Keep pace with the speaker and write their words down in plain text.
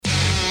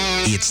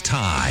It's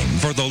time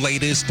for the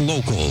latest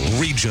local,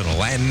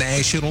 regional, and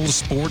national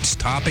sports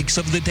topics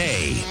of the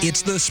day.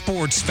 It's the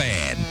Sports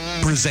Fan,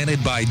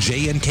 presented by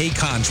J&K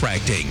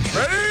Contracting.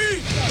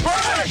 Ready?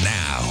 Break!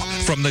 Now,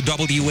 from the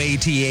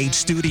WATH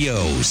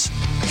studios,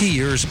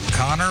 here's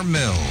Connor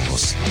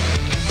Mills.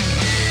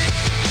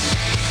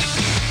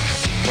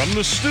 From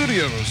the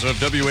studios of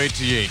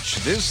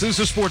WATH, this is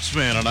the Sports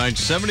Fan on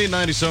 970,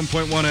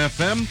 97.1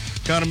 FM.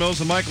 Connor Mills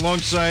and Mike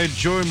alongside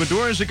Joey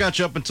Medores. We got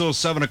you up until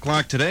 7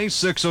 o'clock today,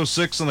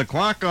 6:06 on the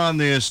clock on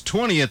this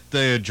 20th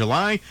day of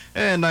July,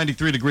 and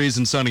 93 degrees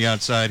and sunny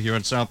outside here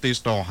in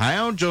Southeast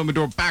Ohio. Joey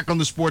Medore back on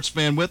the Sports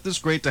Fan with us.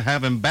 Great to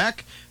have him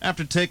back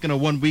after taking a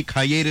one-week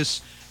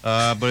hiatus.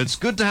 But it's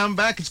good to have him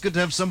back. It's good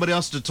to have somebody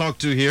else to talk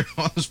to here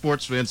on the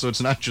Sports Fan, so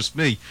it's not just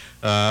me.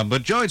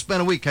 But Joey, it's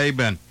been a week. How you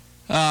been?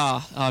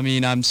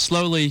 I'm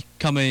slowly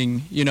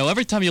coming,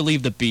 every time you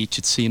leave the beach,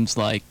 it seems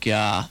like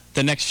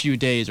the next few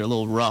days are a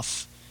little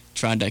rough,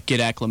 trying to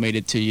get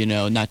acclimated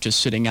to, not just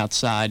sitting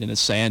outside in the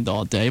sand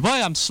all day.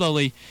 But I'm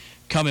slowly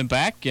coming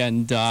back,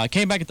 and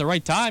came back at the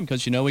right time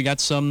because, we got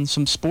some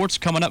sports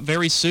coming up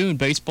very soon.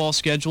 Baseball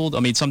scheduled.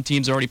 Some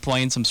teams are already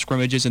playing some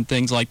scrimmages and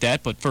things like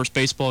that, but first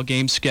baseball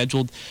game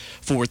scheduled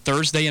for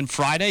Thursday and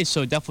Friday,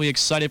 so definitely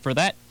excited for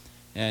that.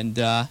 And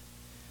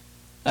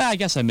I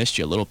guess I missed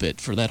you a little bit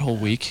for that whole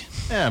week.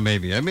 Yeah,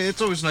 maybe.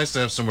 It's always nice to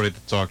have somebody to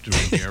talk to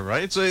in here,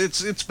 right? So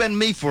it's been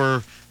me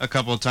for a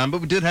couple of times,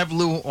 but we did have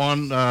Lou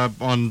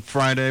on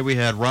Friday. We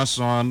had Russ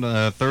on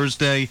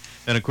Thursday,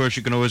 and of course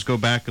you can always go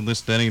back and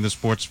listen to any of the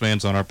sports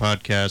fans on our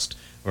podcast,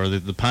 or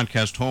the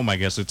podcast home, I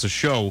guess. It's a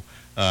show.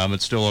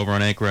 It's still over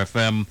on Anchor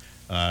FM.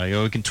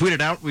 We can tweet it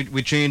out.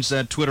 We changed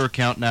that Twitter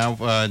account now.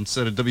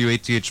 Instead of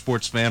WATH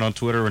Sports Fan on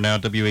Twitter, we're now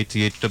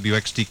WATH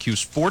WXTQ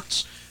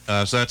Sports.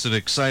 So that's an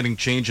exciting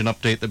change and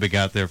update that we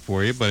got there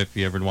for you. But if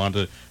you ever want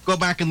to go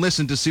back and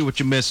listen to see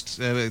what you missed,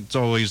 it's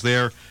always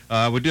there.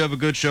 We do have a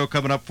good show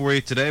coming up for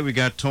you today. We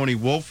got Tony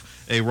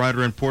Wolf, a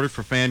writer and reporter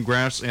for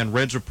Fangraphs and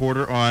Reds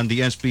reporter on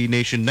the SB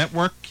Nation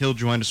Network. He'll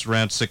join us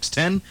around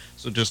 6:10,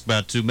 so just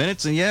about 2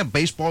 minutes. And, yeah,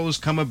 baseball is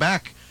coming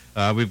back.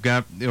 We've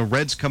got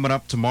Reds coming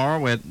up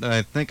tomorrow at,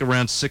 I think,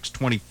 around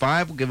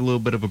 6:25. We'll give a little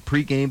bit of a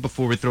pregame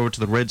before we throw it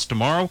to the Reds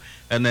tomorrow.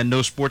 And then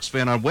no Sports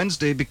Fan on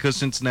Wednesday because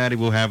Cincinnati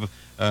will have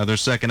their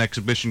second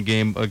exhibition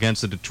game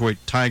against the Detroit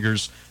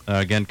Tigers,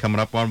 again, coming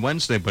up on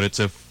Wednesday. But it's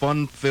a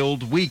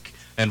fun-filled week.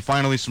 And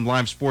finally, some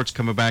live sports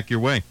coming back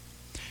your way.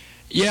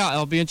 Yeah,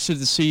 I'll be interested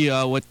to see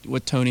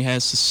what Tony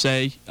has to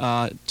say,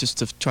 just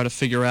to try to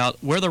figure out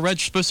where the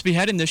Reds are supposed to be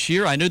heading this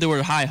year. I knew there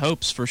were high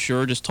hopes for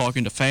sure, just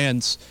talking to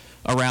fans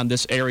around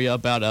this area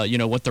about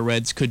what the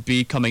Reds could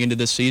be coming into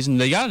this season.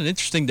 They got an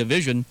interesting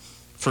division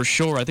for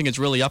sure. I think it's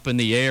really up in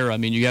the air.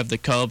 You have the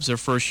Cubs, their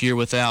first year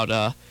without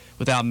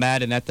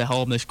Madden at the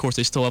helm. Of course,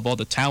 they still have all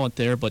the talent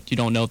there, but you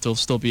don't know if they'll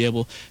still be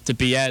able to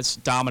be as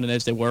dominant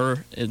as they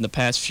were in the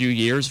past few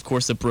years. Of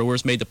course, the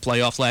Brewers made the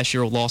playoff last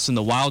year, lost in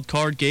the wild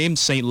card game.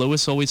 St.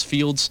 Louis always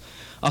fields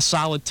a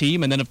solid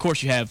team, and then of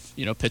course you have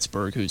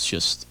Pittsburgh, who's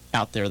just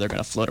out there. They're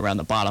going to float around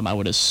the bottom, I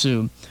would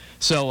assume.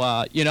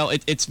 So,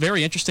 it's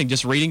very interesting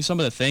just reading some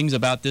of the things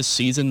about this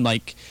season.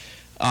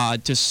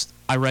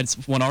 I read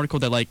one article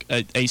that,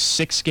 a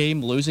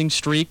 6-game losing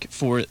streak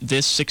for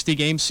this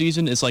 60-game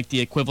season is like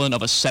the equivalent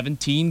of a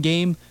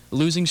 17-game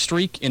losing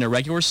streak in a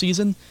regular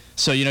season.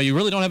 So, you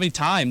really don't have any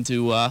time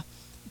to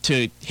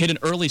hit an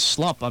early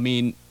slump.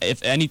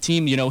 If any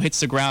team, hits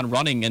the ground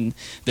running and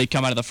they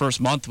come out of the first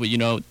month with,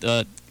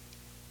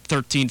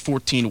 13,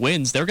 14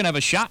 wins, they're going to have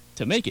a shot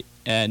to make it.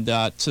 And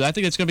so I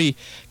think it's going to be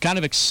kind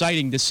of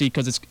exciting to see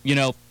because it's,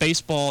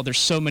 baseball, there's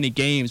so many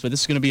games, but this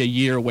is going to be a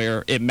year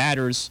where it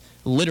matters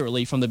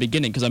literally from the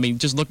beginning. Because,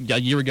 just look a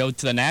year ago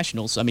to the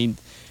Nationals. I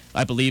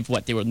believe,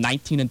 they were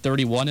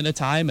 19-31 at a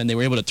time, and they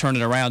were able to turn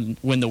it around and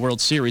win the World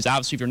Series.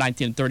 Obviously, if you're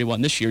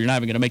 19-31 this year, you're not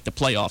even going to make the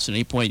playoffs at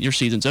any point. Your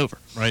season's over.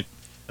 Right.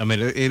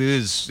 It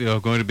is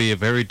going to be a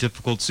very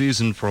difficult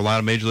season for a lot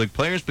of Major League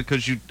players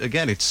because,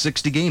 it's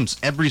 60 games.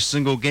 Every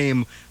single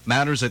game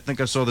matters. I think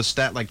I saw the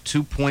stat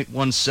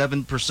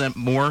 2.17%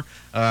 more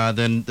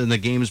than the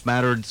games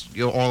mattered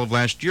all of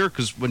last year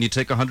because when you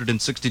take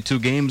 162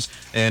 games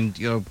and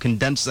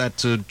condense that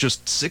to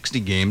just 60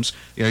 games,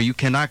 you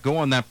cannot go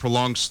on that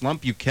prolonged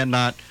slump. You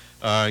cannot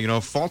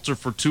falter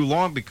for too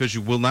long because you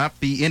will not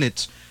be in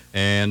it.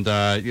 And,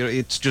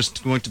 it's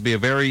just going to be a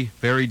very,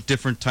 very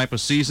different type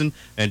of season.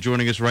 And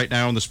joining us right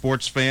now on the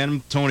Sports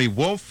Fan, Tony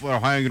Wolf,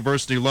 Ohio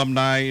University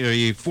alumni,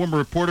 a former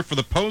reporter for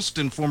the Post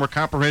and former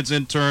Copperheads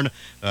intern,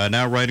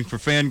 now writing for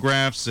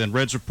Fangraphs and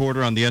Reds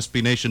reporter on the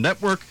SB Nation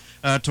Network.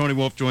 Tony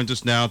Wolf joins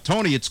us now.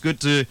 Tony, it's good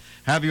to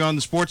have you on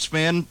the Sports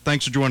Fan.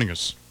 Thanks for joining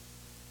us.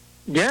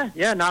 Yeah,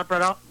 not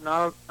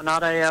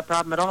a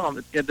problem at all.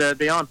 It's good to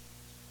be on.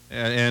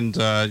 And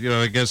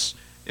I guess...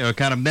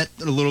 kind of met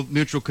a little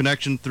mutual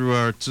connection through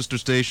our sister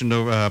station.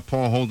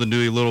 Paul Holden knew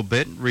you a little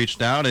bit,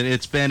 reached out, and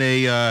it's been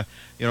a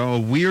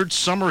weird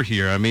summer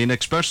here.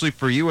 Especially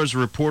for you as a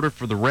reporter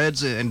for the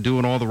Reds and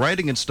doing all the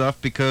writing and stuff,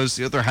 because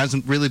there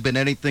hasn't really been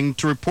anything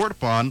to report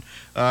upon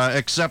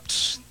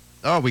except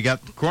we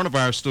got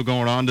coronavirus still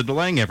going on to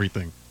delaying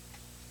everything.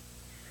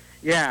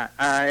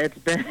 It's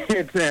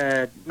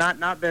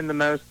not been the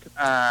most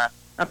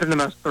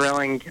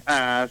thrilling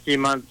few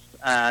months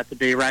to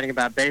be writing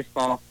about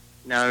baseball.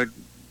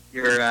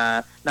 You're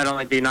not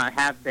only do you not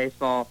have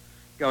baseball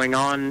going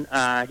on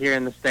here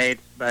in the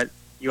States, but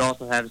you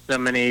also have so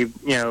many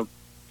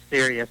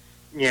serious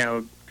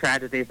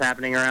tragedies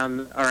happening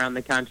around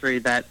the country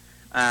that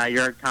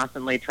you're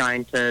constantly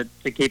trying to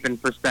keep in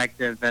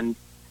perspective. And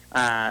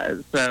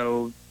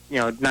so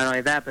not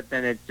only that, but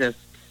then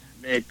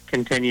it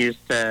continues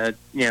to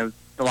the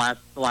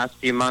last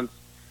few months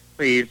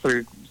put you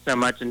through so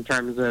much in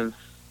terms of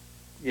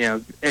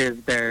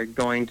is there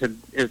going to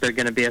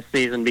be a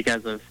season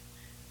because of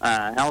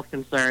health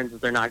concerns?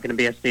 Is there not going to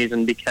be a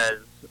season because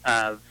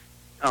of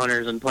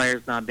owners and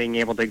players not being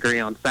able to agree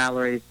on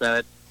salaries?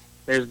 So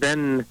there's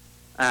been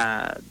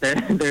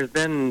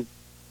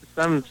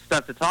some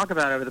stuff to talk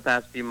about over the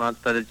past few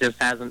months, but it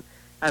just hasn't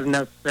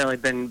necessarily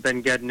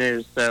been good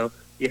news. So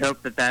you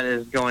hope that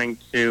is going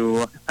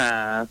to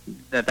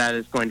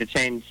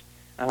change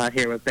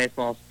here with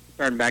baseball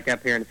starting back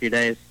up here in a few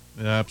days.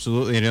 Yeah,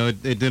 absolutely.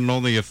 It didn't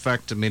only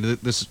affect. I mean,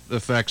 this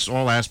affects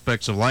all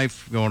aspects of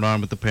life going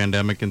on with the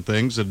pandemic and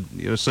things.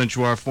 And since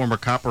you are former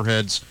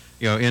Copperheads,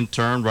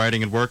 intern,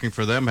 writing and working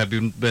for them, have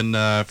you been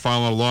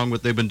following along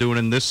what they've been doing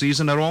in this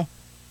season at all?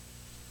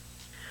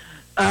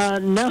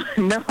 No,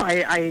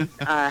 I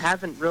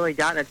haven't really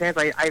gotten a chance.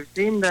 I've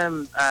seen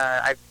them.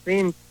 I've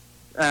seen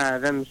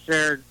them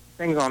share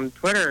things on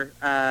Twitter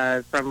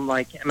from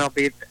like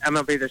MLB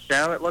The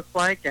Show. It looks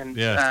like, and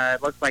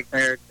it looks like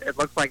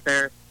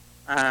they're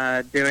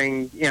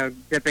doing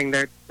dipping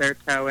their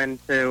toe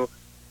into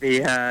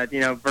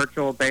the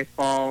virtual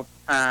baseball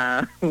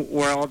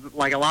world,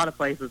 like a lot of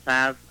places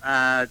have.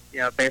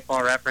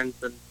 Baseball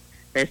Reference and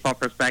Baseball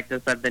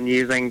Prospectus have been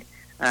using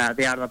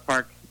the out of the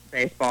park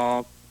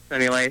baseball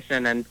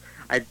simulation, and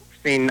I've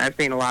seen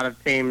a lot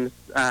of teams,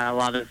 a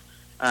lot of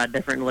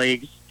different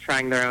leagues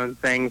trying their own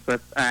things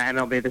with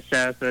MLB The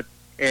Show. So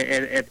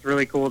it's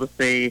really cool to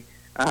see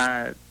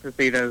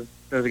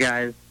those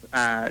guys,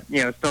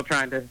 still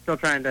trying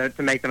to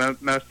make the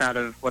most out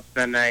of what's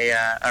been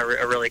a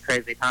really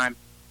crazy time.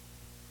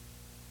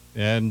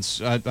 And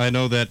I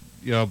know that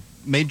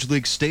Major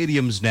League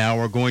stadiums now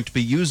are going to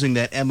be using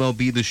that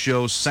MLB The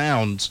Show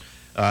sounds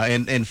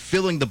and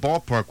filling the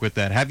ballpark with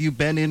that. Have you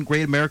been in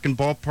Great American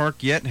Ballpark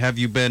yet? Have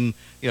you been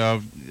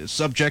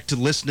subject to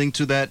listening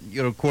to that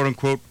quote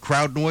unquote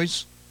crowd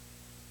noise?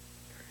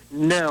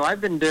 No, I've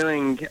been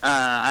doing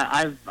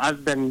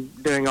I've been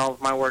doing all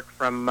of my work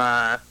from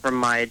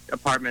my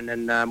apartment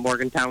in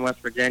Morgantown, West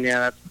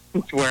Virginia.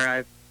 That's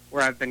where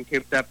I've been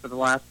cooped up for the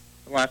last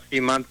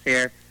few months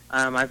here.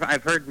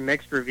 I've heard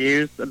mixed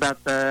reviews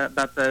about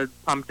the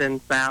pumped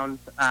in sound.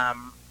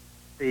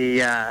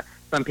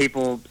 Some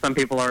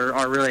people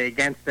are really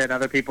against it.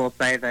 Other people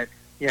say that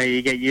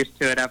you get used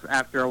to it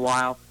after a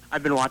while.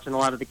 I've been watching a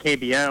lot of the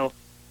KBO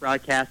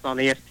broadcasts on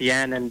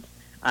ESPN, and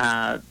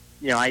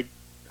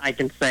I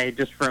can say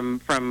just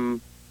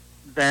from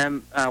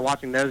them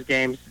watching those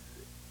games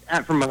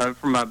from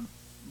a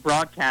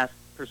broadcast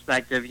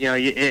perspective,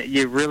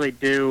 you really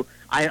do.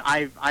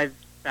 I've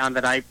found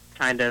that I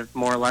kind of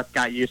more or less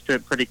got used to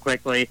it pretty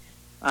quickly.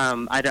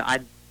 I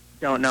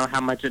don't know how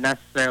much it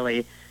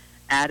necessarily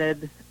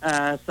added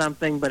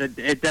something, but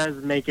it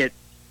does make it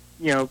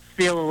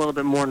feel a little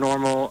bit more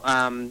normal.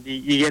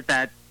 You get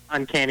that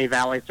uncanny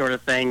valley sort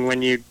of thing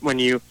when you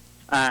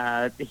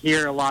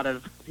hear a lot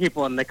of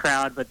people in the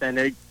crowd, but then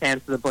it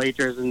pans to the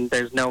bleachers and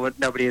there's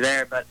nobody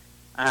there. But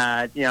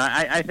I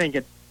think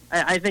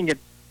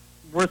it's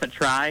worth a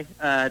try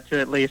to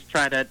at least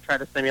try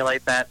to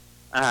simulate that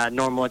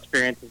normal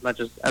experience as much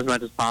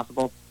as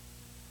possible.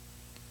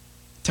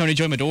 Tony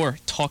Joe Medor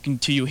talking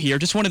to you here.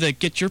 Just wanted to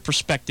get your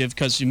perspective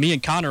because me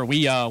and Connor,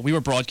 we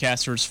were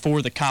broadcasters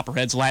for the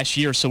Copperheads last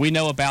year, so we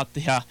know about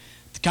the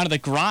kind of the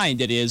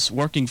grind it is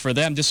working for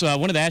them. Just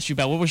wanted to ask you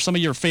about what were some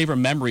of your favorite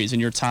memories in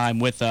your time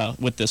with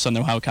the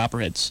Southern Ohio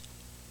Copperheads.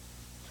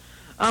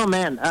 Oh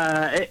man,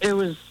 I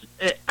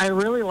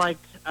really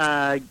liked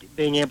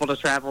being able to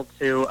travel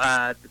to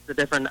the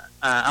different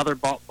other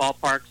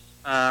ballparks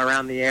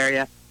around the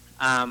area.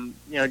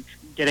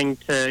 Getting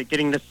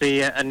to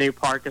see a new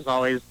park is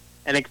always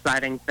an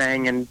exciting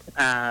thing, and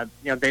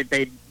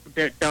they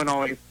don't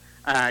always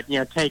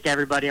take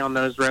everybody on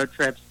those road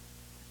trips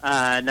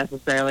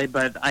necessarily,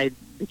 but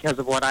because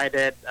of what I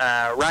did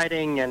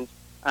writing, and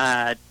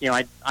I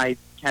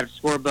had a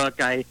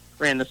scorebook, I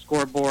ran the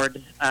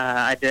scoreboard,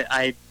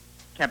 I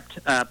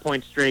kept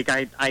point streak,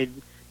 I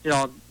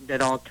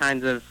did all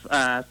kinds of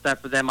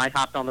stuff for them. I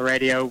hopped on the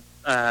radio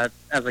as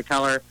a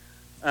color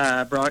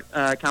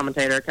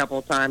commentator a couple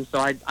of times, so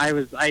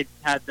I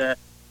had the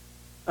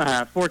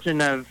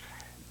fortune of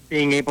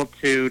being able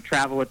to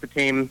travel with the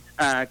team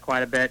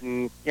quite a bit,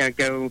 and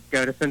go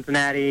to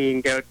Cincinnati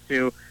and go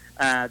to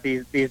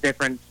these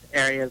different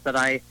areas that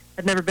I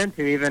had never been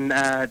to. Even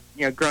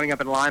growing up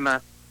in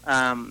Lima,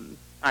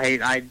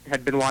 I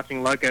had been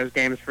watching Locos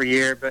games for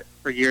years,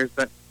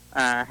 but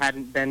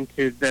hadn't been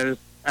to those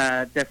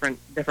different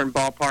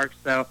ballparks.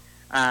 So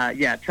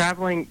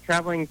traveling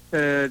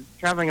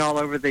all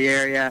over the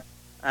area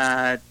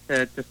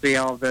to see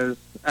all of those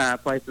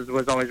places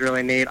was always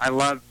really neat. I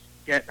loved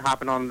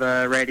hopping on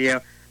the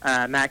radio.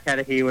 Matt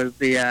Kedahy was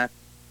the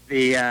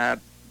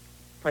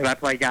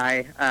play-by-play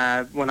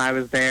guy when I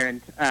was there,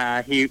 and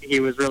he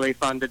was really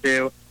fun to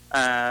do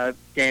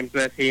games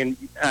with. He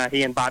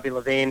and Bobby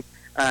Levine.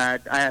 I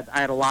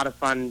had a lot of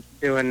fun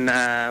doing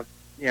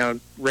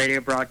radio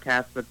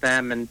broadcasts with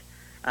them, and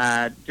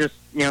just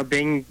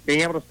being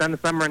able to spend the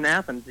summer in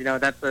Athens.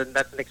 That's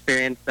an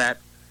experience that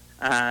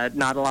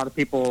not a lot of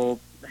people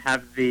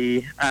have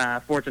the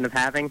fortune of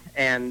having,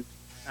 and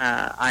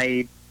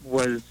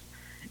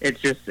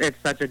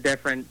it's such a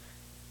different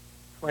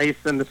place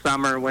in the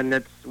summer when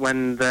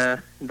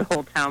the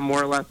whole town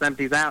more or less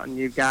empties out and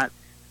you've got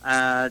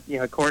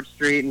Court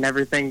Street and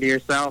everything to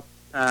yourself,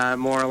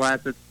 more or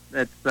less.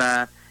 It's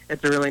a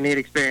really neat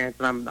experience,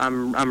 and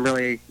I'm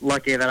really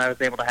lucky that I was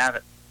able to have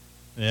it.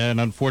 Yeah,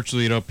 and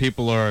unfortunately,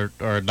 people are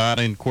not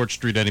in Court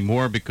Street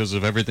anymore because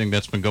of everything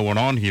that's been going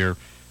on here.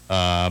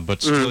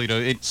 But still,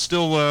 it's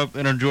still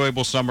an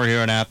enjoyable summer here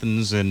in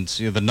Athens, and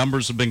the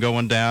numbers have been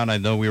going down. I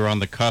know we were on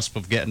the cusp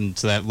of getting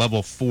to that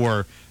level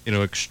 4,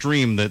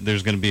 extreme, that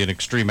there's going to be an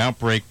extreme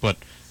outbreak, but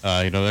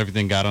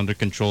everything got under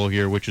control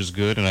here, which is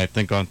good. And I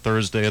think on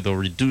Thursday they'll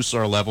reduce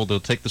our level.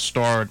 They'll take the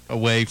star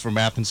away from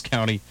Athens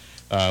County,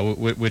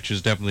 which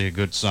is definitely a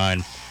good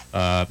sign.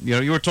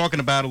 You were talking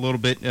about a little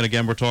bit, and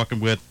again, we're talking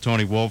with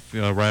Tony Wolf,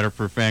 writer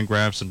for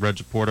Fangraphs and Reds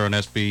reporter on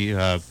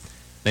SB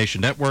Nation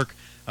Network.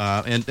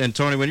 And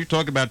Tony, when you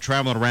talk about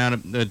traveling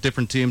around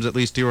different teams, at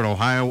least here in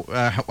Ohio,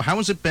 how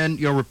has it been,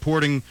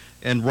 reporting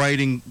and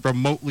writing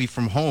remotely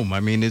from home? I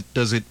mean,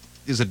 is it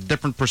a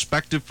different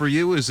perspective for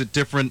you? Is it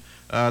different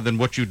than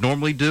what you'd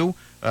normally do?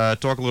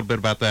 Talk a little bit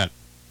about that.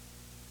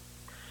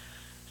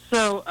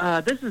 So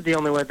this is the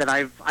only way that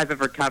I've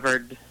ever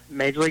covered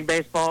Major League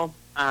Baseball.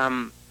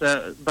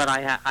 But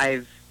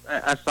I've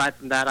aside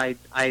from that,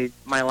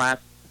 my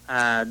last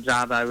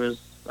job I was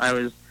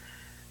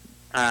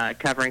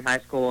covering high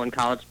school and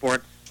college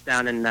sports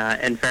down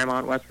in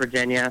Fairmont, West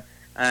Virginia,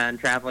 and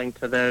traveling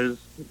to those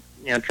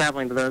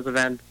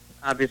events,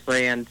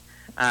 obviously, and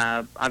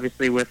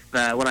obviously with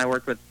when I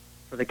worked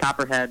for the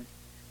Copperheads,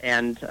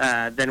 and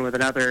then with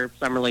another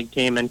summer league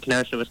team in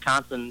Kenosha,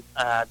 Wisconsin,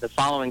 the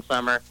following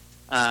summer,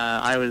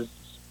 I was,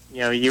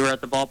 you were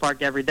at the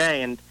ballpark every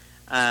day, and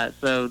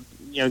so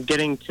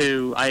getting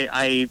to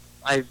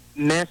I've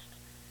missed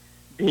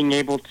being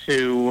able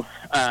to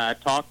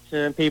talk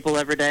to people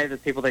every day, the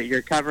people that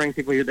you're covering,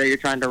 people that you're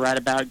trying to write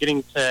about,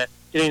 getting to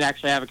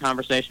actually have a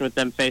conversation with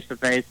them face to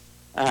face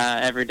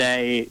every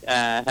day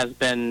has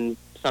been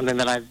something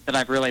that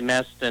I've really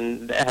missed,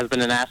 and has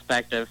been an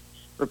aspect of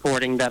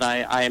reporting that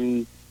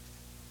I'm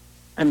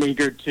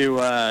eager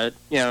to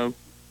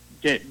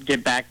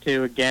get back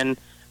to again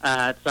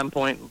at some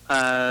point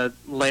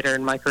later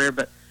in my career.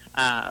 But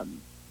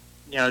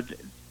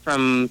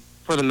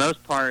for the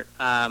most part,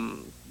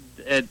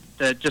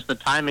 just the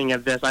timing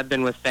of this, I've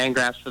been with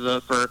Fangraphs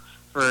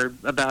for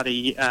about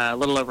a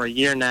little over a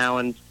year now,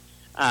 and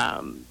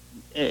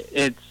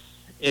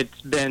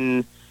it's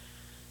been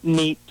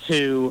neat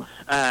to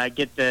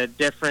get the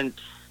different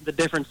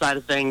side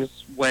of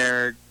things,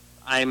 where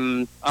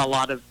a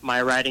lot of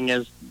my writing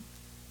is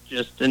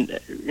just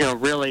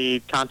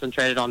really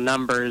concentrated on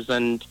numbers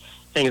and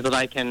things that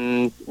I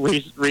can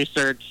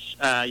research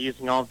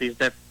using all of these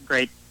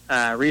great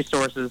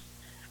resources,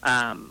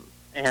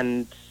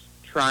 and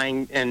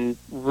trying and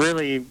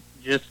really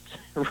just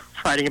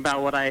writing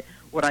about what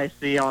I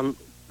see in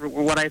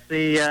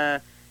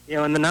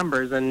the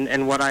numbers,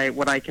 and what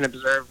I can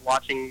observe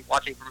watching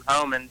from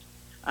home, and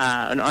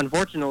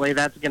unfortunately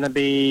that's going to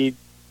be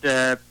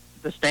the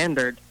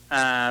standard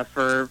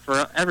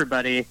for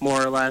everybody,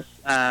 more or less,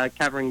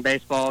 covering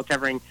baseball,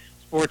 covering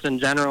sports in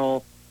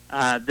general.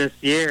 This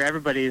year,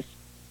 everybody's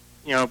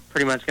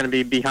pretty much going to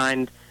be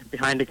behind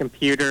a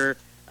computer,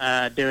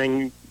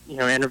 doing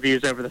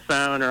interviews over the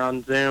phone or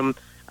on Zoom.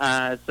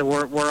 So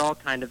we're all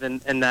kind of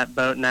in that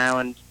boat now,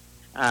 and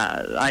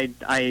I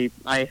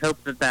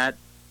hope that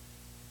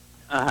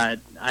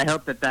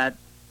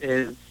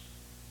is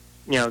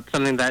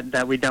something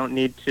that we don't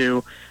need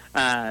to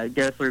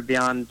go through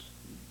beyond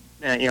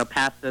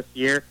past this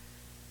year.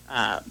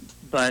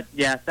 But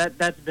yeah,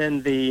 that's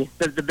been the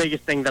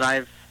biggest thing that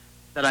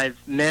I've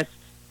missed,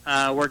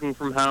 working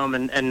from home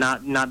and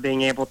not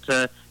being able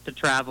to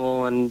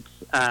travel and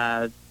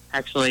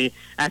actually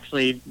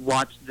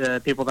watch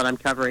the people that I'm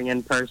covering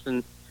in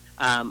person.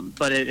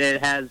 But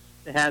it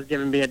has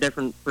given me a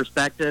different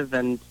perspective,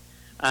 and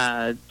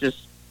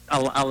just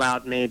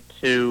allowed me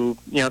to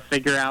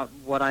figure out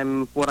what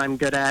I'm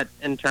good at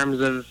in terms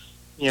of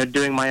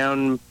doing my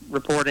own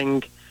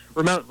reporting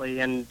remotely,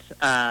 and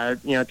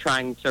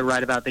trying to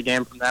write about the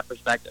game from that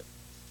perspective.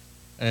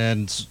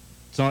 And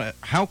so,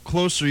 how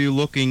close are you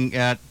looking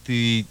at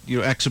the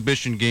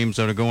exhibition games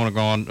that are going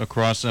on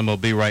across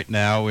MLB right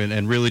now,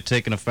 and really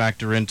taking a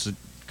factor into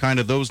kind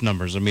of those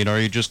numbers? I mean, are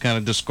you just kind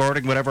of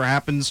discarding whatever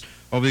happens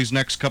over these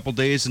next couple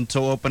days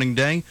until opening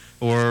day,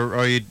 or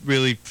are you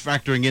really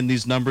factoring in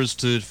these numbers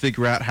to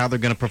figure out how they're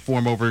going to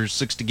perform over a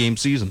 60-game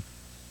season?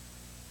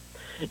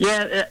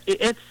 Yeah,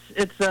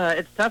 it's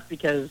tough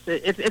because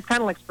it's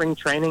kind of like spring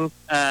training,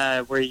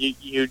 where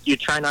you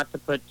try not to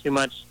put too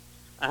much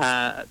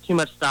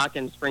stock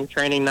in spring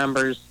training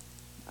numbers,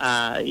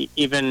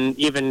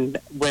 even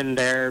when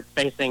they're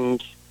facing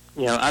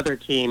other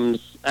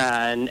teams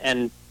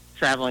and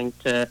traveling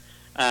to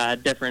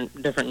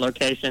different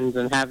locations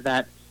and have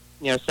that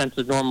sense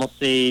of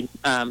normalcy.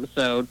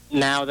 So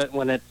now that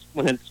when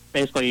it's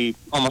basically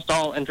almost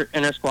all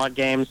inter squad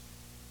games,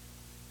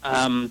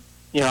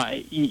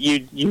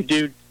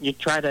 you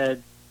try to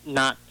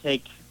not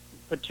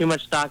put too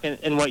much stock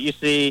in what you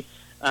see,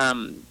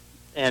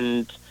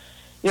 and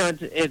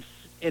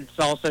it's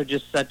also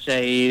just such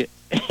a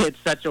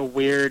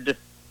weird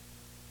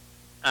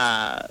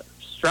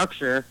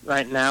structure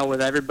right now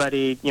with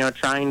everybody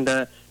trying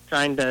to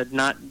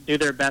not do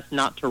their best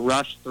not to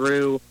rush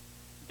through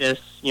this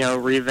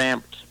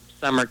revamped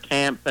summer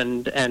camp,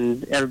 and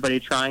everybody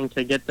trying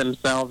to get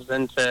themselves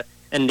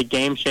into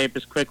game shape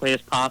as quickly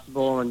as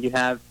possible, and you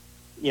have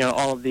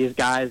all of these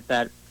guys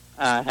that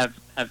have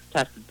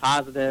tested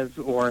positive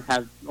or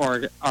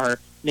are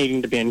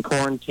needing to be in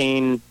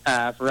quarantine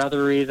for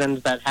other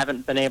reasons that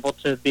haven't been able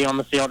to be on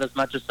the field as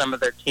much as some of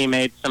their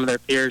teammates, some of their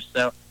peers.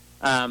 So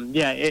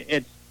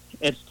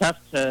it's tough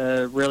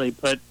to really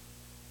put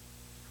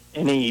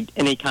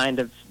any kind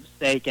of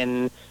stake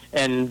in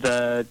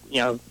the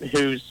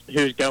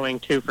who's going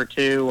 2 for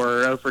 2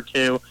 or 0 for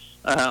 2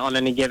 on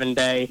any given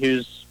day.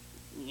 Who's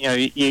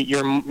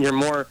you're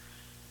more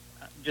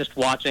just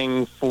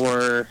watching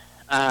for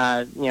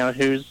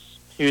who's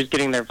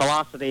getting their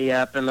velocity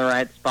up in the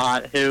right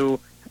spot, who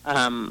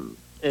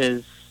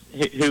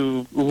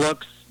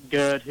looks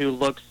good, who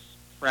looks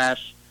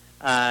fresh,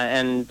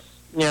 and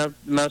the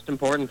most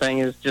important thing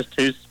is just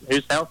who's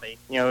healthy.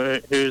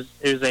 Who's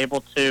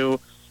able to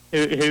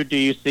who do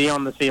you see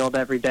on the field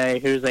every day?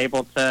 Who's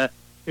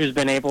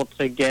been able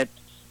to get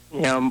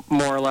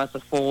more or less a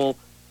full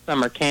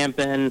summer camp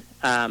in,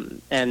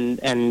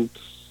 and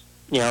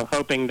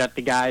hoping that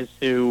the guys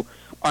who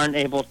aren't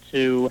able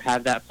to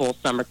have that full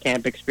summer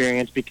camp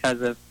experience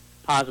because of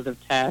positive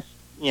tests,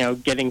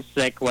 getting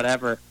sick,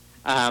 whatever,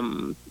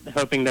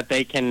 hoping that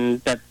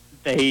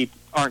they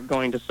aren't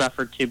going to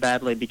suffer too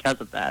badly because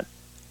of that.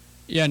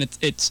 Yeah, and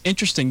it's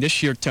interesting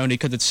this year, Tony,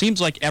 because it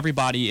seems like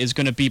everybody is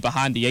going to be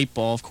behind the 8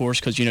 ball, of course,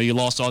 because, you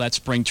lost all that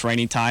spring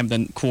training time,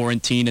 then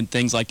quarantine and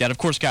things like that. Of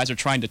course, guys are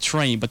trying to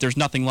train, but there's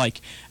nothing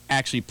like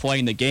actually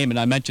playing the game. And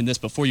I mentioned this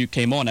before you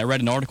came on. I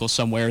read an article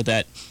somewhere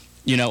that,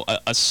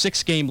 a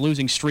 6-game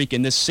losing streak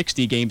in this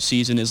 60-game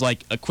season is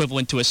like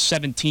equivalent to a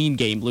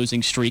 17-game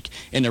losing streak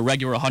in a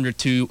regular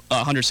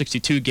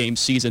 162-game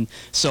season.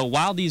 So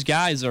while these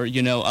guys are,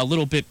 a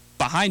little bit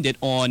behind it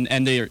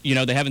and they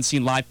haven't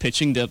seen live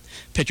pitching. The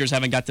pitchers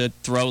haven't got to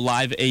throw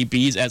live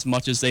ABs as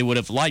much as they would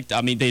have liked.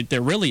 I mean,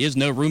 there really is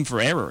no room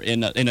for error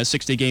in a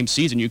 60-game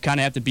season. You kind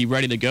of have to be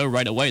ready to go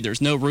right away.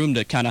 There's no room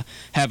to kind of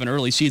have an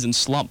early season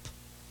slump.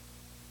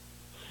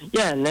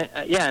 Yeah, and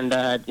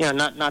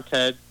not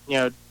to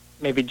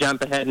maybe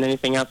jump ahead in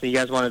anything else that you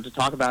guys wanted to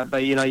talk about,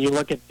 but you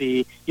look at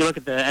the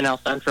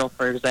NL Central,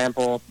 for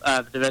example,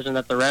 the division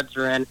that the Reds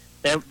are in.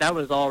 That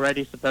was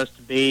already supposed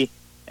to be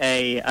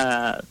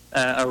a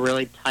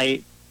really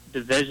tight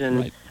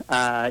division,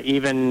 right.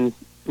 Even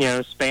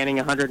spanning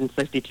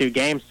 162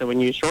 games. So when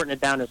you shorten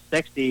it down to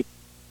 60,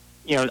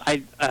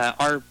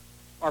 our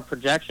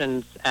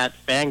projections at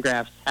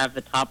Fangraphs have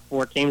the top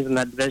 4 teams in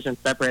that division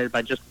separated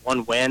by just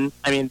 1 win.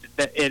 I mean,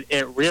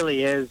 it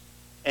really is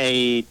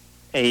a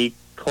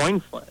coin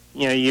flip.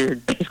 You're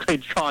basically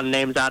drawing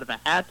names out of a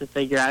hat to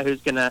figure out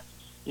who's going to,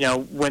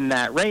 win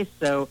that race.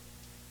 So,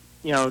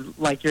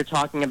 like you're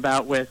talking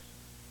about with,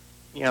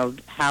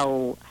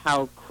 how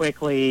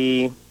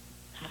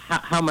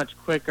much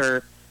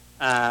quicker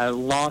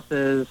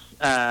losses,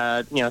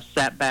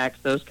 setbacks,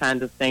 those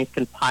kinds of things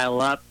can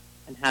pile up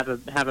and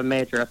have a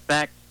major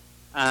effect.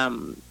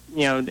 In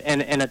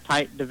a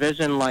tight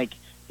division like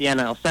the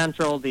NL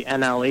Central, the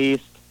NL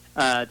East,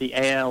 the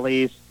AL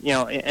East,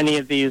 any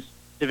of these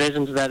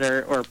divisions that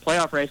are, or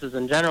playoff races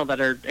in general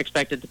that are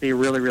expected to be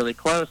really, really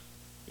close,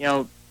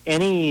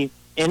 any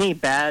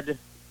bad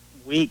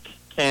week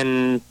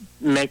can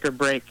make or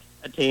break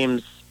a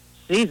team's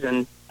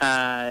season,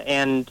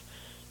 and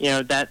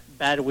that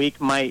bad week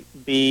might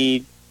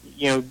be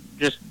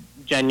just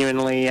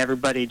genuinely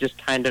everybody just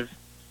kind of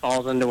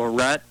falls into a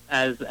rut,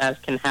 as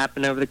can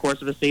happen over the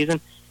course of a season.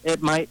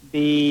 It might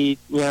be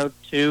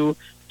two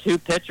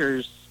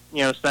pitchers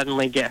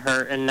suddenly get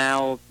hurt, and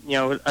now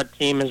a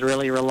team is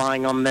really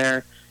relying on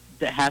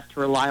has to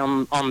rely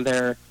on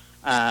their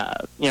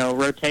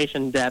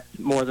rotation depth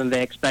more than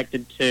they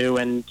expected to,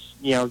 and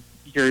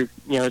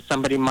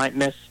somebody might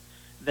miss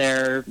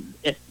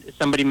if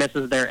somebody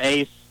misses their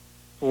ace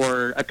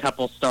for a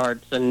couple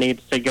starts and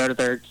needs to go to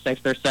their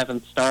 6th or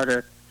 7th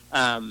starter,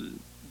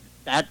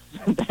 that's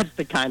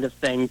the kind of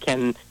thing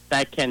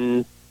that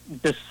can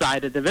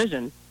decide a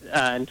division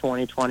in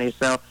 2020.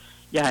 So,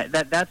 yeah,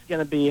 that's going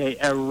to be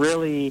a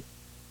really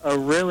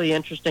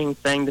interesting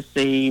thing to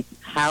see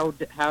how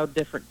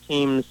different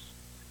teams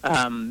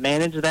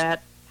manage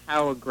that,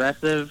 how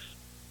aggressively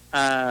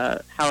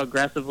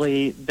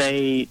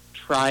they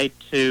try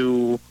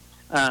to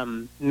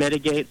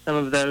mitigate some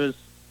of those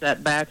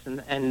setbacks,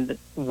 and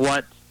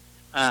what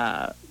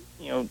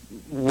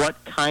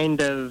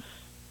kind of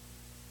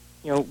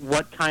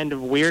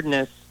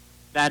weirdness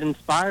that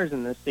inspires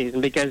in this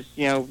season. Because,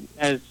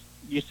 as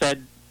you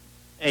said,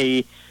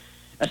 a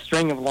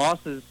string of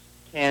losses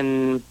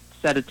can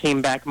set a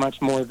team back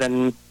much more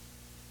than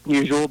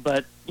usual.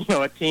 But,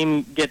 a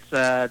team gets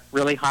a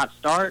really hot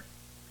start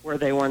where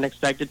they weren't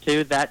expected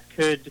to, that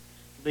could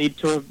lead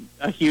to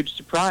a huge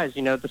surprise.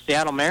 The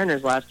Seattle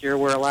Mariners last year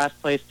were a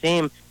last-place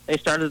team. They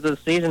started the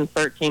season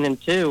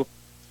 13-2.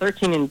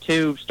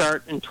 13-2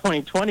 start in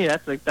 2020.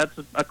 That's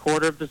a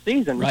quarter of the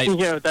season, right?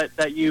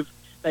 That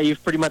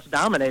you've pretty much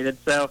dominated.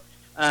 So,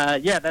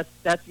 that's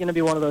going to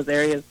be one of those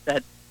areas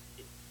that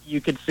you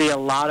could see a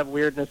lot of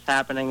weirdness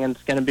happening, and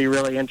it's going to be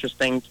really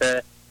interesting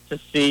to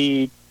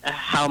see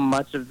how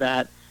much of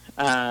that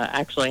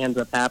actually ends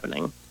up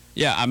happening.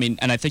 Yeah,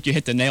 and I think you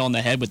hit the nail on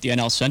the head with the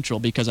NL Central,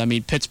 because,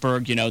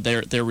 Pittsburgh,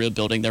 they're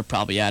rebuilding. They're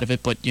probably out of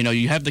it. But,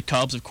 you have the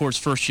Cubs, of course,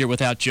 first year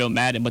without Joe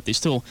Madden, but they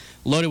still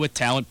loaded with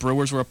talent.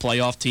 Brewers were a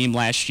playoff team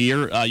last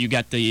year. You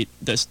got the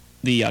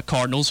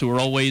Cardinals, who are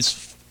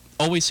always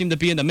seem to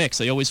be in the mix.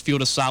 They always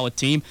field a solid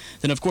team.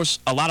 Then, of course,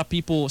 a lot of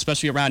people,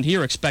 especially around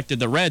here, expected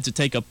the Reds to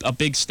take a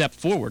big step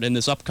forward in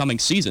this upcoming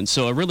season.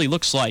 So it really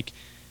looks like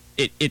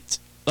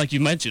it's, like you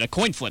mentioned, a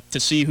coin flip to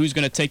see who's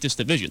going to take this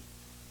division.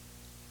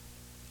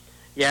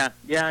 Yeah,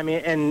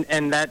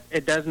 and that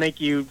it does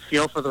make you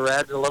feel for the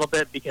Reds a little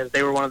bit, because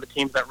they were one of the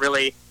teams that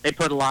really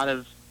put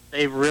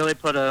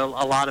a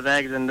lot of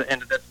eggs into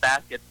this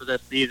basket for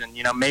this season.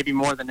 Maybe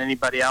more than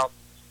anybody else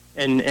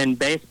in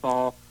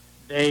baseball.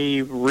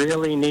 They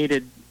really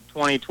needed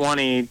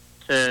 2020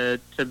 to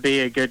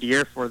be a good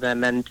year for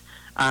them, and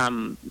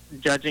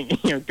judging,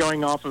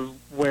 going off of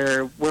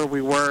where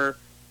we were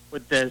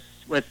with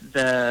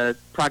the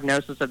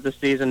prognosis of the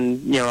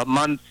season, a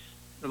month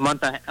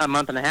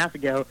and a half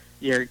ago,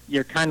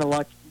 you're kind of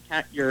lucky.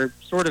 You're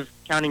sort of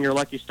counting your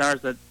lucky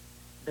stars that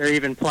they're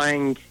even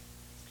playing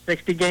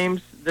 60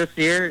 games this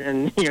year,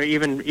 and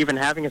even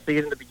having a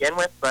season to begin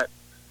with. But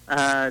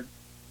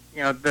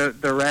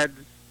the Reds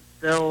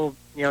still,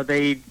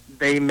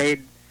 they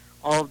made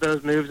all of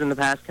those moves in the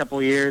past couple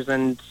of years,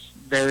 and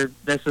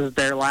this is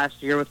their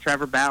last year with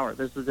Trevor Bauer.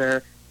 This is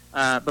their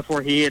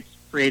before he hits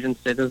free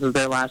agency. This is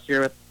their last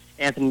year with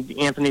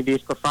Anthony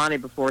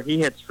DeSclafani before he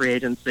hits free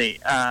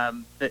agency.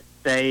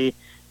 They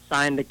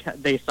signed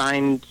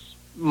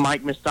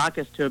Mike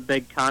Moustakas to a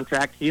big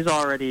contract. He's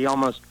already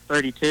almost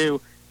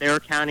 32. They were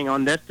counting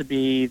on this to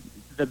be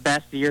the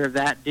best year of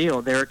that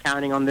deal. They were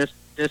counting on this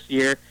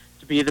year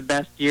to be the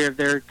best year of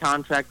their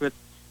contract with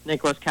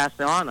Nicholas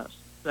Castellanos.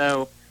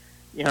 So,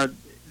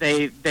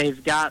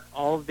 they've got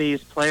all of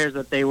these players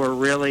that they're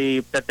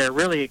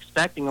really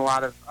expecting a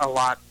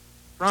lot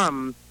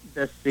from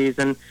this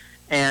season,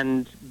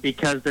 and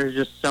because there's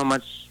just so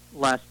much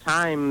less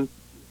time,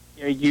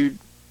 if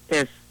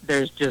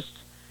there's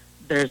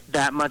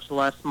that much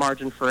less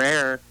margin for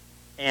error,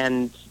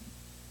 and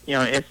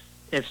if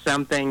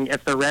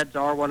the Reds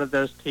are one of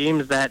those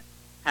teams that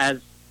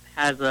has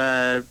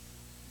a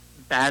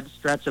bad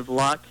stretch of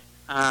luck,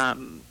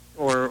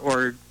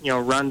 or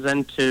runs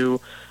into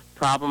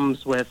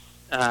problems with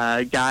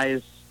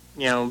guys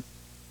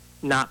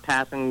not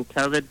passing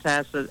COVID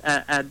tests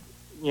at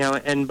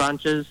in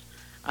bunches,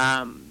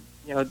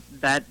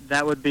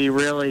 that would be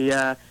really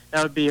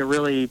that would be a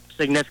really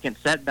significant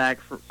setback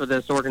for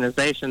this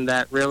organization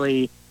that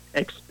really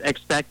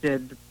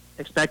expected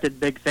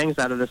big things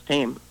out of this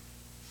team.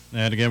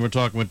 And again, we're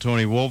talking with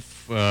Tony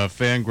Wolf,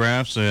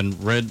 Fangraphs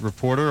and Red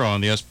Reporter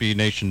on the SB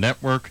Nation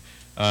Network.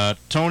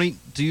 Tony,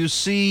 do you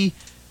see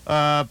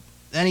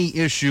any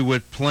issue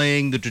with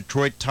playing the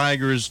Detroit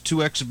Tigers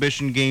 2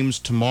 exhibition games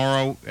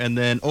tomorrow and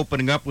then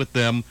opening up with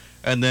them,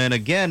 and then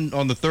again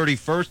on the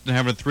 31st and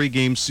having a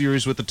 3-game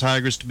series with the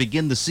Tigers to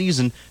begin the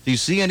season? Do you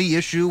see any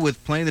issue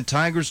with playing the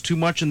Tigers too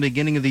much in the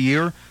beginning of the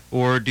year,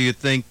 or do you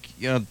think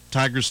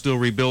Tigers still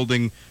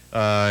rebuilding?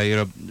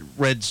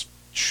 Reds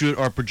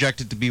are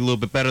projected to be a little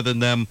bit better than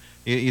them.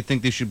 You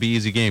think these should be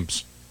easy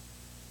games?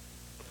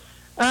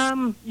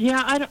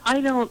 Yeah,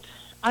 I don't.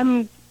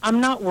 I'm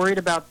not worried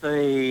about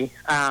the.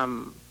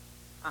 I'm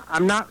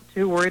not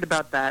too worried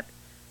about that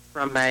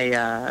from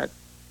a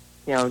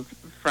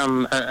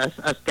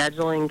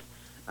scheduling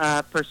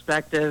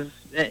perspective.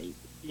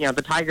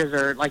 The Tigers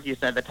are, like you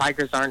said, the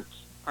Tigers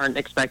aren't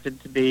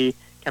expected to be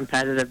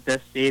competitive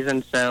this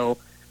season, so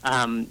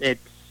it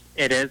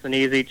is an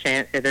easy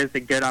chance. It is a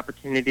good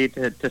opportunity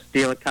to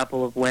steal a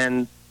couple of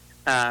wins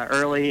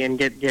early and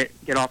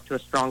get off to a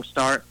strong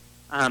start.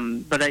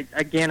 But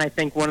I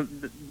think one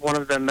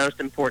of the most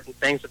important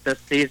things with this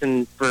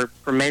season for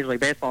Major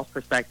League Baseball's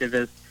perspective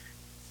is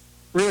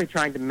really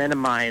trying to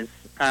minimize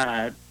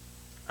a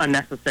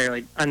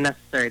unnecessary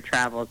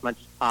travel as much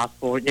as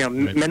possible. Right.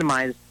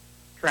 Minimize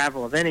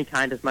travel of any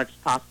kind as much as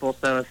possible.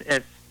 So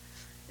if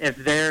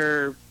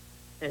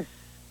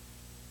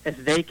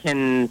they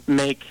can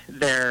make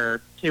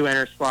their 2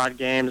 inter squad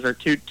games or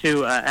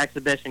two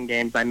exhibition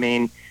games,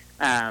 and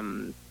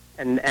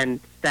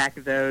stack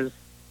those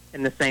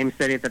in the same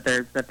city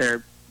that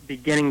they're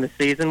beginning the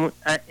season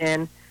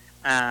in,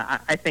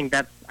 I think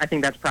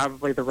that's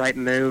probably the right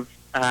move.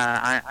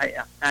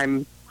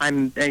 I'm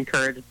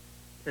encouraged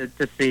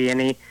to see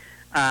any.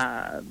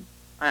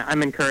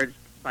 I'm encouraged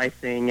by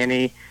seeing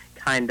any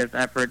kind of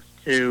efforts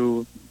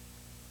to,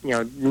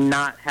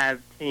 not have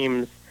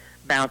teams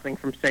bouncing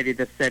from city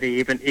to city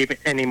even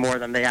any more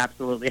than they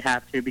absolutely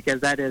have to,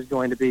 because that is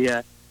going to be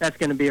a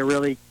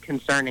really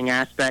concerning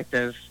aspect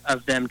of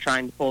them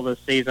trying to pull this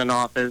season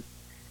off. Is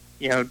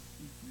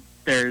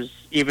there's,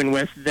 even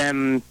with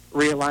them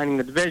realigning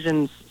the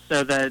divisions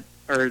or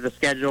the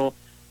schedule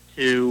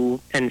to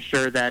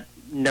ensure that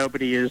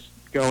nobody is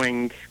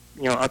going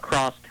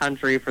across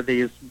country for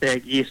these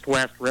big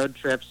east-west road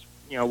trips,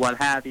 what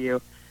have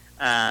you.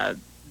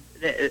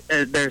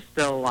 There's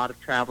still a lot of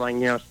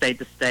traveling, state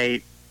to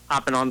state,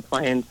 hopping on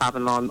planes,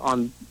 hopping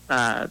on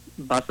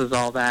buses,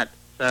 all that.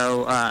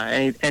 So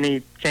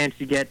any chance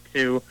you get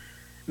to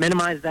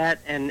minimize that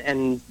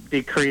and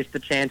decrease the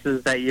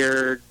chances that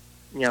you're,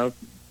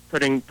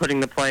 putting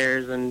the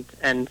players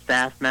and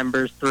staff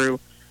members through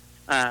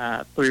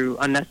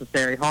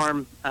unnecessary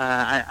harm,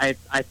 I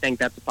think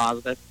that's a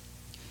positive.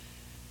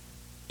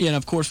 Yeah, and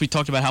of course we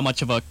talked about how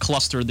much of a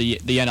cluster the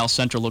NL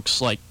Central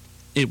looks like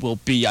it will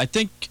be. I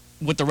think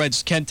what the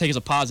Reds can take as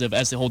a positive,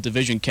 as the whole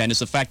division can, is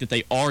the fact that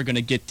they are going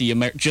to get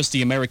just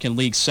the American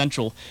League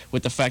Central.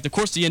 With the fact, of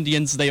course, the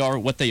Indians, they are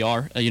what they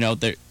are.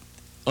 They're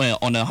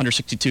on a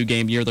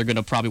 162-game year, they're going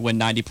to probably win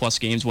 90-plus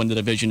games, win the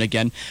division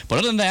again. But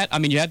other than that,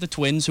 you had the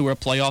Twins, who were a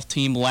playoff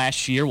team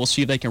last year. We'll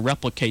see if they can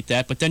replicate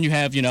that. But then you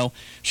have,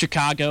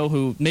 Chicago,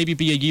 who maybe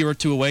be a year or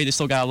two away. They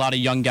still got a lot of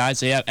young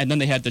guys. And then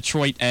they had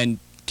Detroit and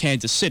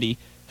Kansas City,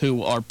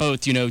 who are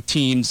both,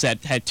 teams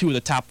that had 2 of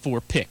the top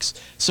 4 picks.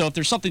 So if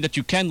there's something that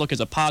you can look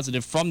as a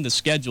positive from the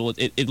schedule,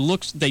 it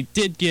looks they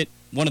did get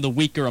one of the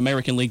weaker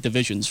American League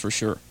divisions for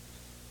sure.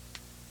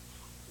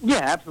 Yeah,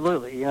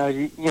 absolutely.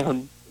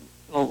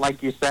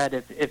 Like you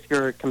said, if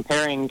you're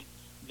comparing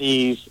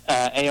the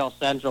AL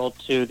Central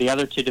to the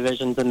other 2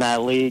 divisions in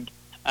that league,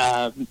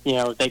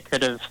 they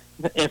could have,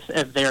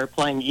 if they're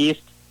playing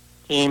East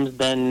teams,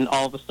 then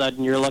all of a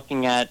sudden you're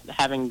looking at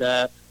having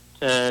to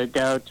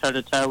go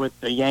toe-to-toe with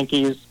the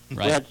Yankees,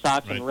 right, Red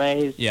Sox, right, and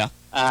Rays. Yeah.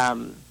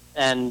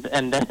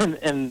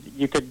 And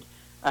you could,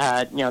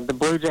 the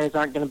Blue Jays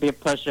aren't going to be a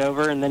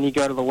pushover, and then you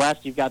go to the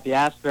West, you've got the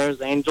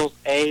Astros, Angels,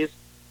 A's,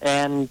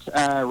 and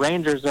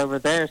Rangers over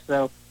there.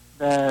 So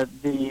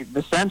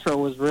the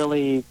Central was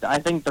really, I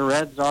think the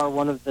Reds are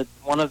one of the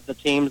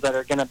teams that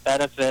are going to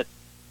benefit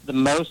the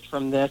most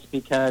from this,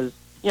 because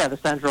the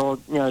Central,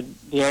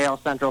 the AL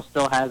Central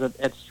still has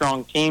its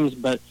strong teams,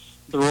 but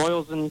the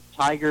Royals and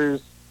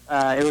Tigers,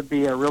 it would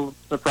be a real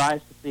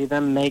surprise to see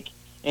them make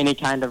any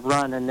kind of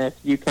run. And if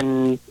you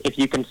can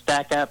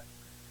stack up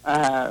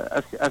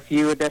a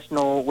few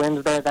additional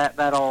wins there,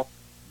 that'll,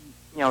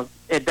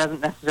 it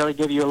doesn't necessarily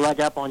give you a leg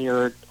up on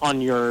your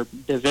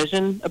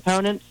division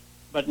opponents,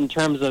 but in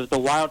terms of the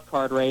wild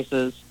card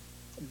races,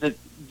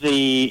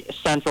 the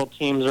Central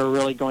teams are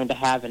really going to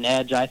have an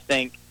edge, I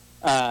think,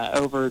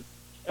 over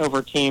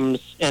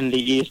teams in the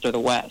East or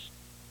the West.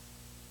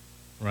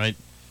 Right.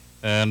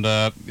 And,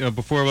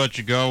 before I let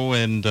you go,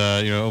 and,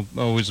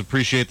 always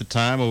appreciate the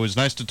time. Always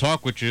nice to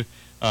talk with you.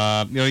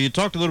 You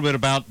talked a little bit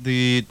about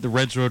the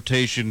Reds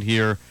rotation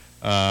here.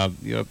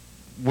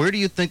 Where do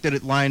you think that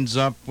it lines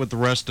up with the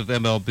rest of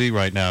MLB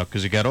right now?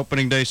 Because you got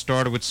opening day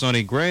started with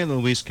Sonny Gray,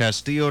 Luis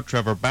Castillo,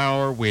 Trevor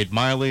Bauer, Wade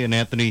Miley, and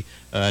Anthony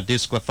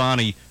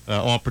DeSclafani,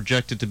 all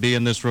projected to be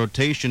in this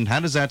rotation. How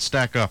does that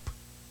stack up?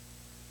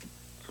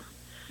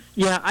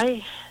 Yeah,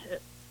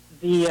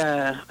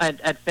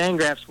 at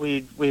Fangraphs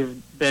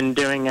we've been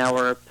doing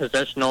our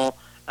positional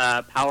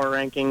power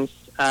rankings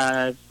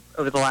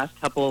over the last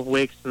couple of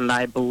weeks, and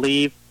I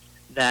believe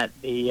that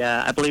the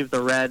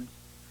Reds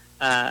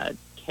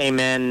came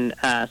in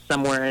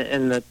somewhere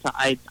in the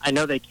I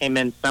know they came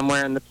in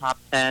somewhere in the top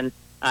 10.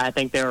 I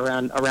think they were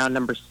around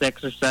number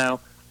 6 or so.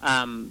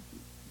 I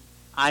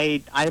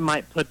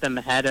might put them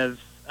ahead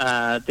of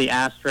the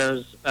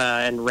Astros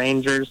and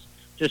Rangers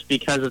just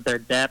because of their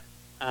depth.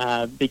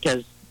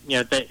 Because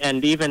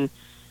the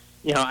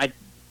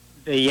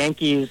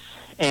Yankees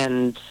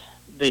and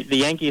the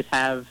Yankees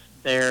have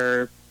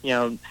their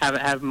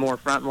have more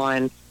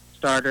frontline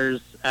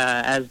starters,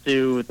 as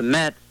do the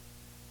Mets.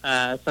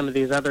 Some of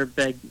these other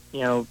big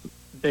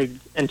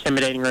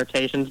intimidating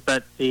rotations,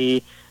 but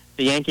the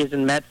Yankees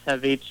and Mets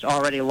have each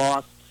already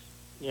lost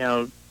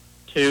 2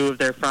 of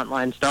their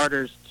frontline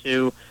starters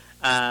to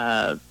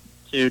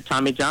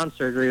Tommy John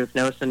surgery with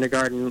Noah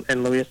Syndergaard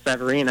and Luis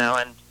Severino,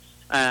 and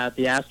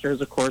the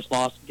Astros, of course,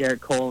 lost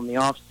Garrett Cole in the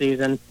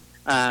offseason.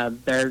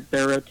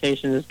 Their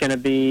rotation is going to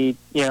be,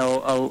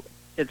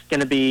 it's going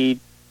to be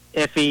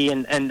iffy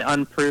and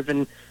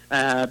unproven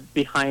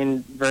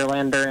behind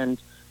Verlander and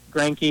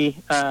Greinke.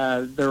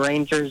 The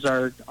Rangers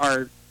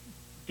are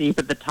deep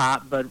at the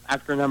top, but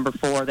after number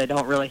 4, they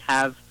don't really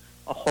have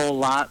a whole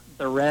lot.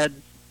 The Reds,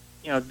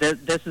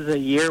 this is a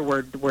year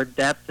where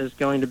depth is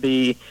going to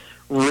be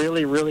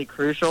really, really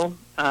crucial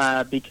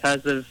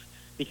because of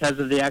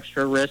the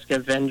extra risk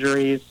of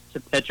injuries to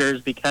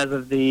pitchers, because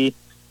of the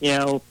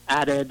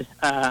added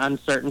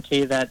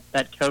uncertainty that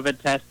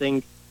COVID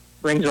testing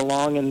brings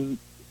along. And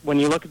when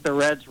you look at the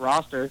Reds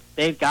roster,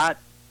 they've got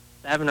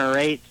 7 or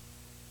 8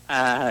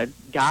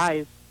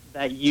 guys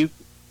that you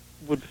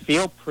would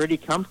feel pretty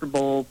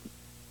comfortable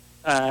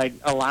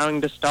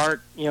allowing to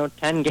start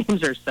 10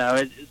 games or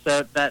so.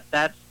 So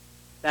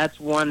that's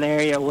one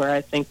area where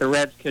I think the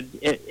Reds could,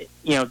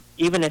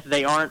 even if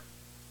they aren't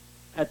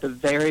at the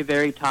very,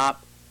 very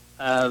top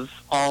of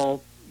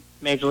all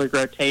Major League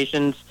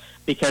rotations,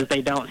 because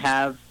they don't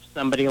have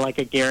somebody like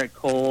a Garrett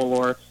Cole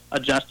or a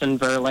Justin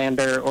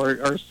Verlander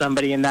or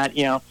somebody in that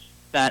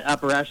that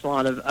upper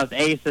echelon of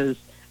aces,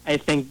 I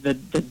think the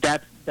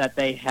depth that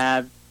they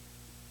have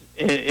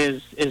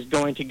is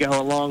going to go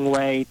a long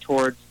way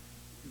towards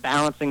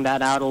balancing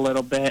that out a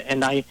little bit.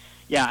 And I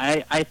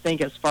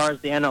think as far as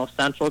the NL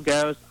Central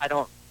goes, I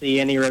don't see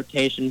any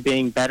rotation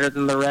being better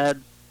than the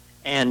Reds.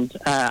 And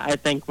I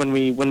think when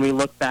we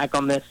look back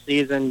on this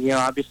season,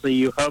 obviously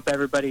you hope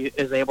everybody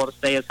is able to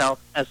stay as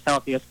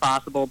healthy as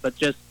possible. But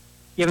just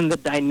given the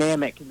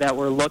dynamic that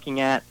we're looking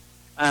at,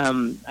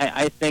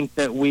 I think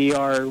that we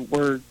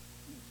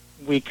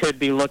could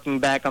be looking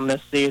back on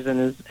this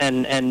season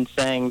and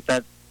saying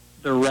that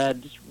the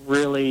Reds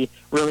really,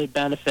 really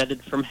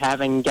benefited from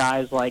having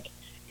guys like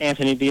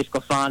Anthony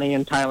DeSclafani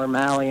and Tyler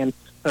Mahle and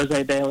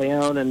Jose De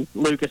Leon and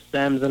Lucas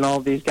Sims and all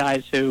of these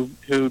guys who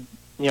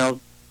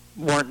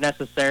aren't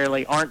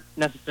necessarily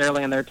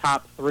in their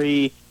top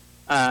 3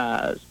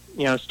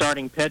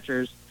 starting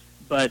pitchers,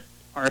 but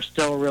are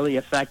still really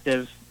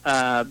effective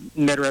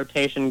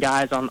mid-rotation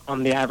guys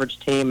on the average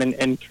team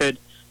and could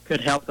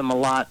help them a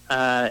lot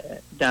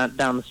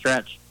down the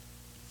stretch.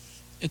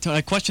 It's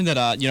a question that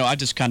I've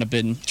just kind of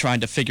been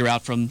trying to figure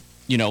out from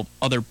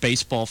other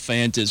baseball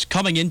fans is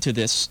coming into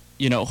this.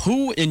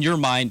 Who in your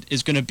mind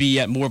is going to be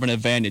at more of an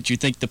advantage? You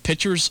think the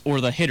pitchers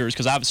or the hitters?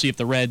 Because obviously, if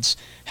the Reds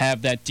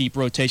have that deep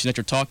rotation that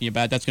you're talking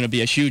about, that's going to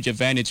be a huge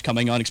advantage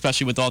coming on,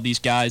 especially with all these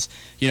guys,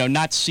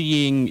 not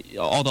seeing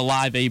all the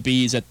live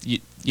ABs that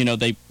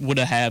they would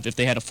have if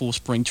they had a full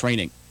spring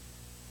training.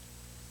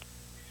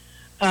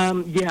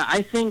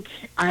 I think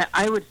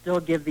I would still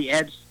give the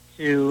edge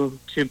to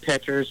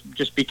pitchers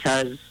just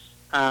because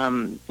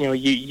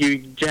you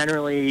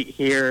generally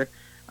hear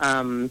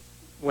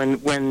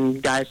when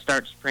guys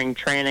start spring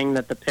training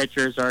that the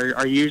pitchers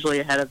are usually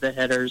ahead of the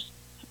hitters.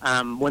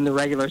 When the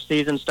regular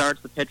season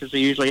starts, the pitchers are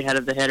usually ahead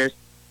of the hitters.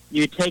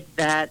 You take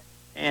that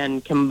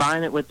and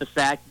combine it with the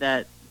fact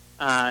that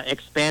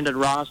expanded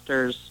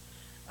rosters,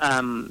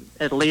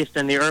 at least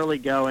in the early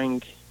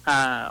going,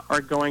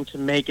 are going to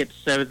make it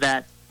so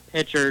that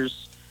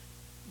pitchers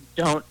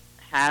don't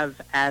have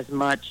as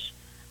much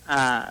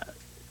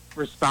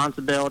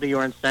responsibility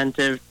or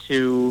incentive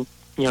to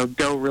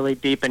go really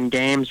deep in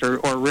games or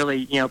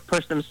really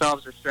push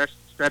themselves or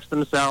stretch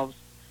themselves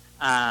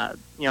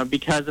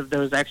because of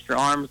those extra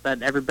arms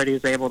that everybody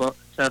is able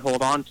to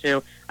hold on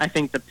to. I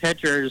think the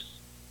pitchers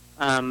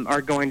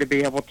are going to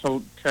be able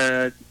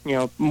to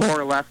more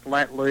or less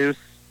let loose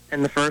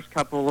in the first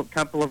couple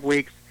of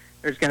weeks.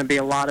 There's going to be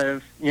a lot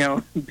of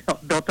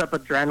built up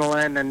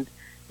adrenaline and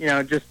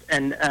just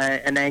an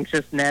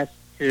anxiousness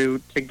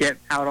to get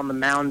out on the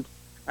mound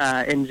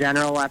in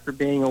general after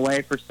being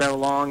away for so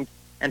long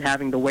and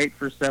having to wait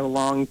for so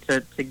long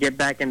to get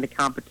back into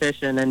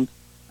competition. And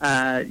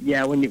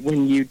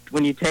when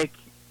you take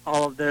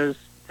all of those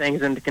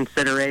things into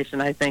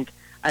consideration, I think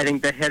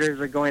the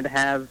hitters are going to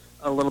have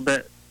a little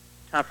bit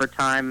tougher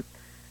time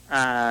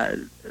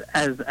as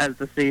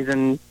the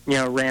season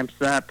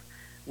ramps up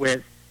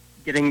with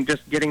getting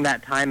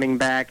that timing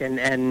back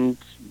and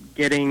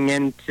getting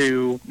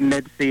into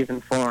mid-season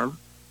form.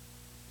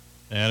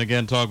 And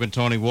again, talking with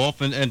Tony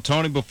Wolff. And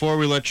Tony, before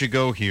we let you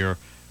go here,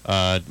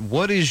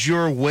 what is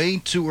your way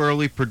too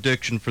early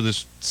prediction for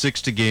this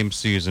 60-game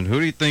season? Who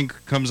do you think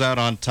comes out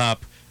on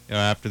top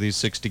after these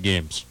 60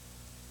 games?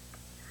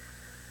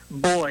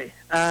 Boy,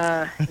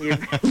 you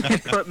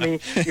put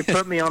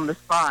me on the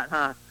spot,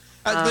 huh?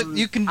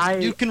 You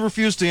can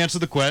refuse to answer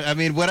the question. I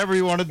mean, whatever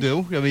you want to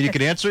do. I mean, you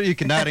can answer it, you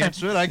cannot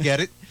answer it. I get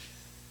it.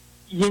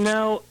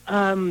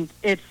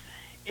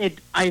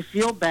 I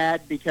feel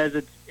bad because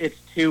it's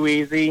too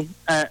easy,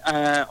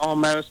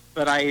 almost.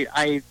 But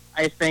I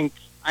think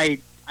I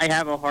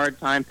have a hard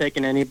time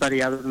picking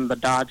anybody other than the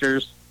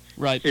Dodgers,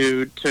 right,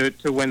 to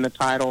win the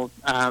title.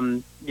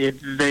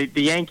 The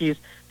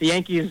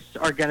Yankees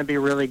are going to be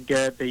really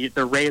good.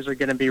 The Rays are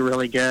going to be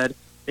really good.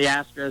 The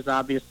Astros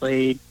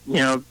obviously,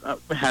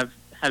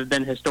 have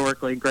been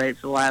historically great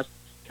for the last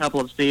couple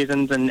of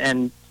seasons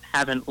and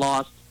haven't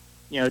lost,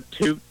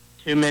 too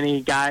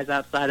many guys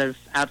outside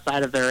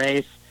of their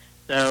ace.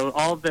 So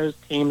all of those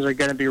teams are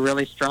going to be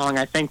really strong.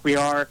 I think we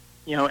are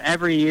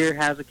every year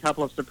has a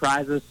couple of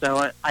surprises.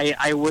 So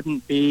I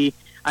wouldn't be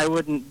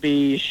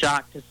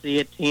shocked to see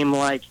a team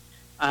like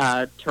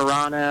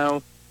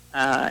Toronto,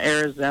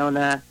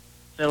 Arizona,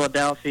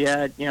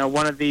 Philadelphia,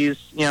 one of these,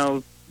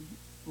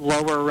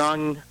 lower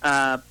rung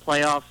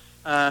playoff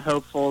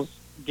hopefuls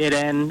get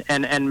in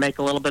and make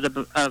a little bit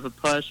of a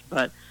push.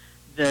 But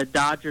the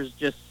Dodgers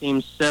just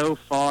seem so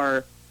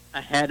far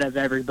ahead of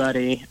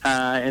everybody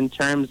in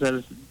terms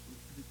of,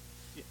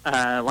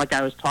 like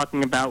I was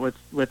talking about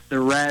with the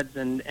Reds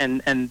and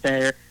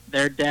their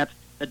depth.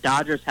 The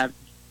Dodgers have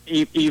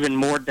even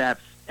more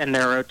depth in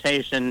their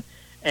rotation,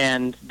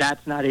 and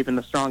that's not even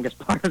the strongest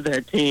part of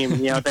their team.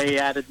 They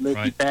added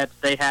Mookie Betts.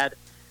 They had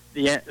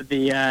the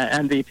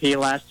MVP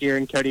last year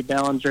in Cody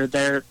Bellinger.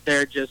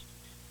 They're just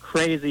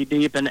crazy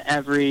deep in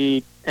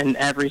every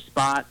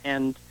spot,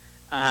 and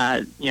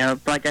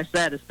like I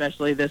said,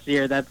 especially this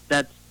year, that's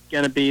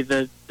going to be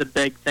the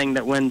big thing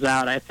that wins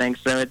out, I think.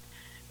 So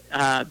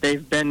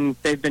they've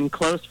been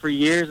close for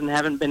years and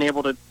haven't been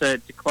able to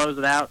close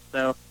it out.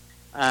 So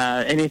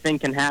anything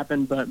can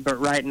happen, but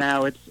right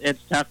now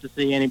it's tough to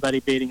see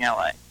anybody beating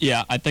LA.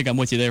 Yeah, I think I'm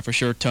with you there for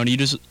sure, Tony.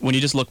 When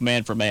you just look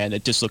man for man,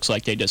 it just looks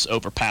like they just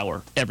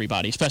overpower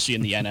everybody, especially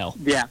in the NL.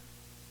 Yeah.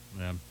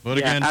 But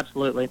again,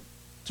 absolutely.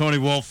 Tony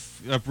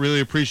Wolff, I really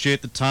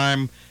appreciate the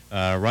time.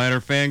 Writer,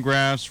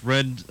 Fangraphs,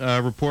 Red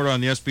reporter on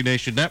the SB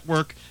Nation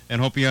Network,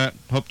 and hope you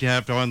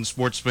have on the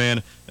Sports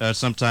Fan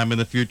sometime in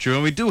the future.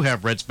 And we do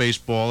have Reds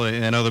baseball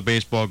and other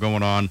baseball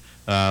going on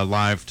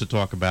live to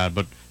talk about.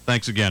 But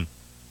thanks again.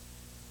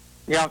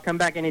 Yeah, I'll come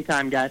back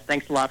anytime, guys.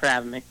 Thanks a lot for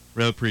having me.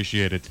 Really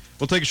appreciate it.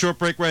 We'll take a short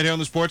break right here on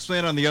the Sports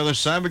Fan. On the other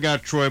side, we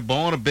got Troy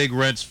Bowen, a big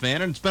Reds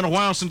fan, and it's been a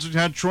while since we've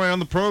had Troy on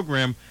the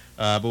program.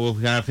 But we'll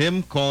have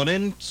him calling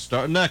in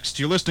starting next.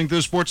 You're listening to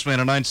the Sports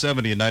Fan on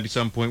 970 and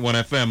 97.1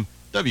 FM,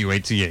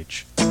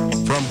 WATH.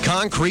 From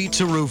concrete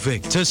to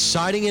roofing to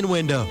siding and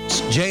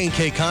windows,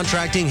 J&K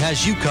Contracting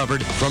has you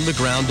covered from the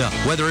ground up.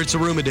 Whether it's a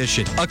room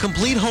addition, a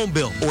complete home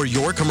build, or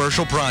your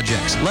commercial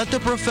projects, let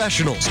the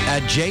professionals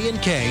at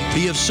J&K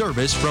be of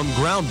service from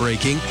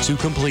groundbreaking to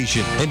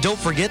completion. And don't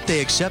forget they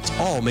accept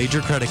all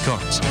major credit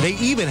cards. They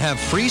even have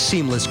free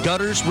seamless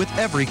gutters with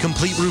every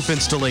complete roof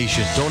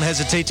installation. Don't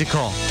hesitate to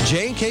call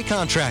J&K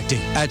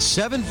Contracting at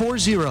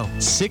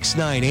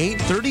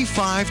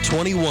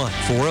 740-698-3521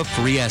 for a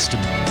free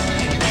estimate.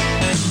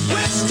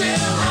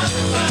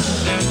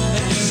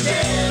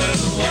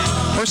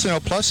 Personnel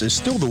Plus is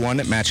still the one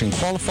at matching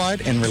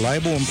qualified and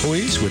reliable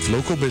employees with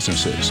local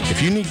businesses.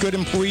 If you need good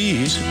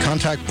employees,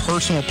 contact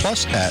Personnel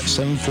Plus at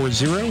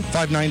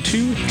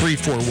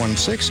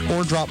 740-592-3416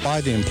 or drop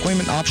by the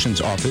Employment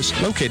Options Office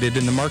located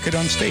in the Market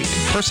on State.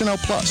 Personnel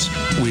Plus.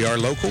 We are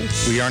local,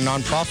 we are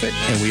nonprofit,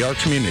 and we are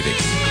community.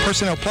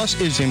 Personnel Plus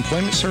is the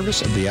employment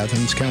service of the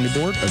Athens County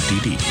Board of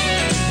DD.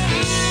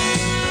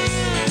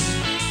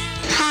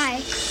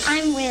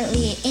 I'm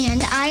Whitley,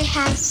 and I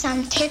have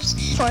some tips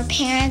for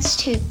parents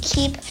to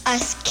keep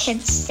us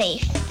kids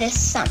safe this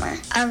summer.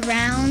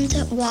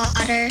 Around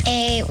water,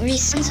 a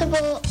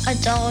responsible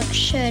adult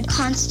should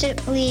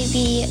constantly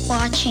be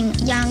watching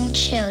young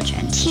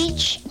children.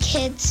 Teach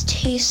kids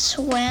to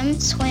swim.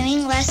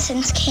 Swimming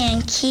lessons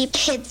can keep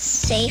kids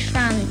safe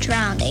from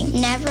drowning.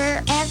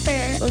 Never,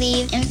 ever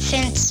leave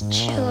infants,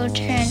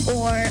 children,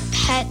 or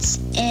pets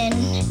in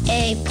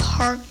a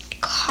parked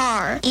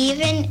car,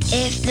 even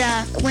if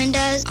the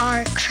windows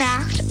are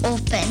cracked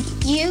open.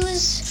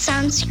 Use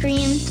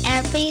sunscreen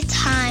every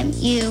time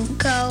you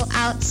go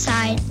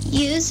outside.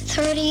 Use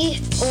 30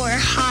 or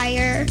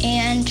higher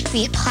and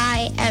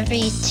reply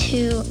every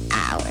 2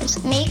 hours.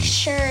 Make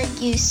sure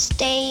you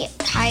stay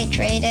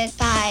hydrated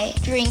by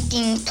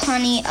drinking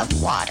plenty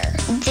of water.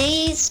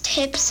 These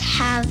tips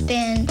have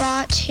been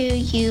brought to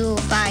you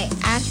by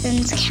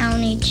Athens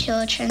County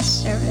Children's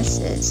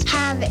Services.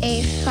 Have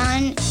a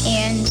fun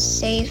and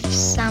safe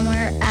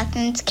summer,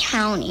 Athens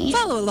County.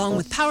 Follow along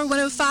with Power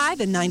 105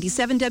 and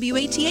 97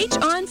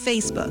 WATH on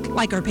Facebook.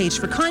 Like our page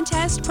for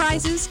contests,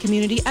 prizes,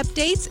 community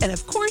updates, and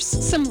of course,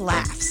 some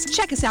laughs.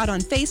 Check us out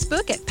on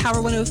Facebook at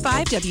Power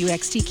 105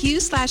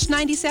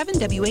 WXTQ/97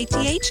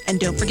 WATH, and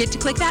don't forget to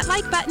click that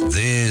like button.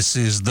 This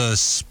is the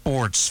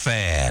Sports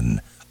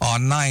Fan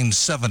on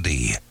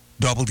 970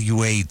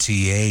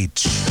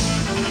 WATH.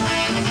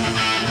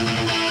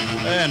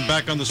 And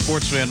back on the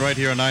Sports Fan right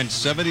here on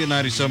 970 and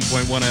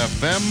 97.1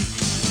 FM,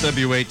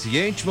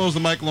 WATH. Mo's the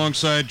mic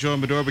alongside Joe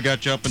Medor. We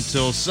got you up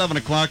until 7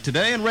 o'clock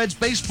today. And Reds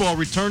baseball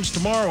returns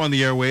tomorrow on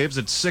the airwaves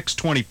at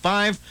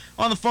 6:25.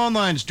 On the phone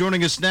lines,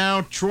 joining us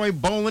now, Troy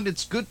Bowen.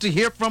 It's good to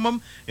hear from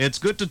him. It's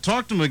good to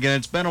talk to him again.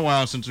 It's been a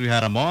while since we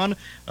had him on.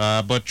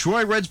 But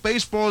Troy, Reds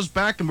baseball is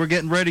back, and we're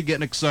getting ready,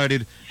 getting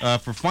excited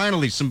for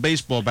finally some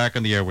baseball back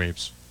on the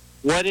airwaves.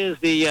 What is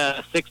the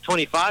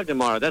 6:25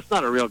 tomorrow? That's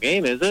not a real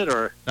game, is it?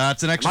 Or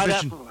it's an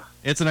exhibition.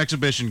 It's an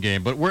exhibition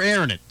game, but we're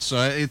airing it,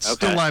 so it's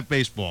still live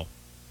baseball.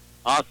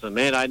 Awesome,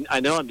 man. I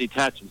know I'm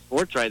detached from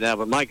sports right now,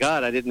 but my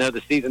God, I didn't know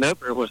the season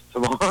opener was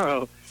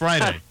tomorrow.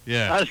 Friday,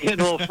 yeah. I was getting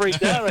a little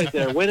freaked out right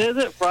there. When is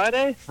it?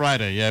 Friday?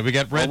 Friday, yeah. We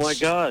got Reds. Oh, my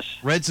gosh.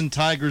 Reds and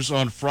Tigers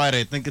on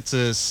Friday. I think it's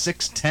a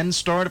 6:10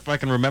 start, if I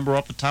can remember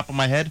off the top of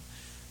my head.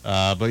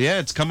 But, yeah,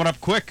 it's coming up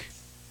quick.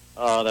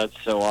 Oh, that's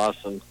so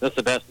awesome. That's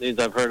the best news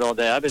I've heard all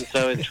day. I've been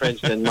so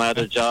entrenched in my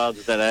other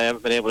jobs that I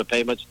haven't been able to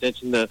pay much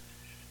attention to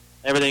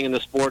everything in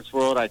the sports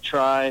world. I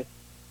try,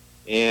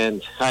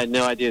 and I had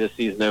no idea the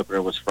season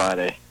opener was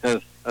Friday.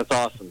 That's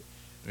awesome.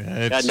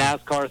 Yeah, got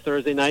NASCAR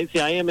Thursday night. See,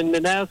 I am in the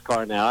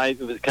NASCAR now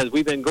because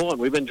we've been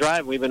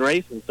driving, we've been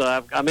racing.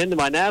 So I'm into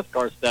my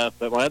NASCAR stuff,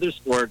 but my other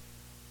sports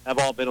have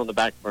all been on the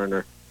back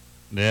burner.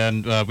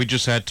 And we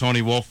just had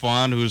Tony Wolf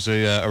on, who's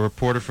a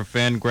reporter for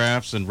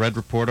Fangraphs and Red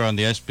reporter on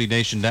the SB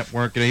Nation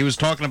Network. And he was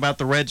talking about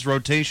the Reds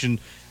rotation,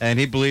 and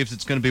he believes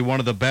it's going to be one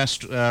of the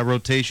best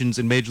rotations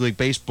in Major League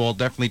Baseball,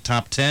 definitely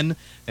top 10.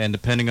 And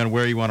depending on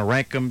where you want to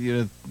rank them,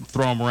 you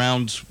throw them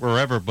around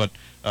wherever. But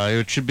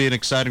it should be an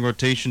exciting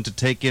rotation to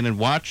take in and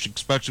watch,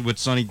 especially with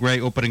Sonny Gray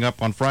opening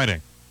up on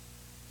Friday.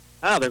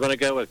 Oh, they're going to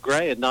go with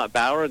Gray and not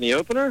Bauer in the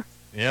opener?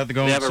 Yeah, they're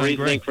going Do they with have a Sonny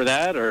reasoning Gray. for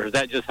that, or is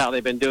that just how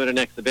they've been doing an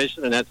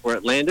exhibition and that's where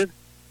it landed?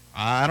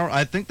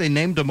 I think they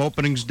named him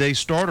openings day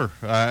starter.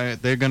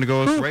 They're going to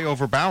go with Gray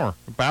over Bauer.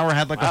 Bauer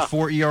had like a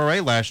 4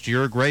 ERA last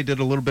year. Gray did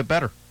a little bit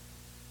better.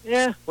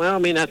 Yeah, well, I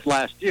mean, that's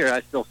last year. I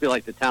still feel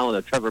like the talent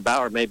of Trevor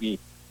Bauer may be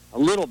a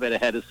little bit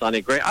ahead of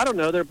Sonny Gray. I don't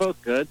know. They're both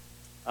good.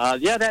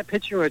 Yeah, that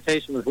pitching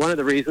rotation was one of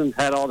the reasons.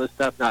 Had all this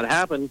stuff not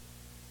happened,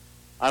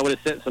 I would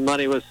have sent some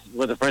money with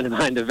a friend of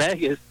mine to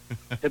Vegas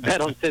to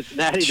bet on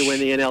Cincinnati to win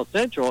the NL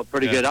Central at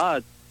pretty good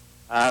odds.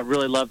 I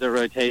really love their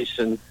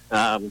rotation.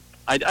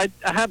 I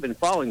have been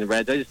following the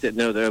Reds. I just didn't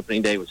know their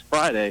opening day was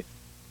Friday.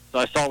 So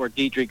I saw where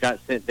Dietrich got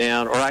sent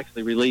down, or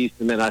actually released,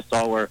 and then I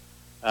saw where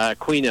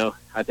Aquino,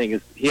 I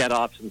think, he had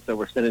options, so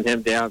we're sending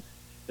him down.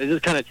 It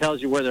just kind of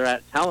tells you where they're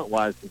at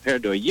talent-wise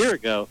compared to a year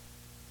ago.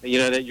 You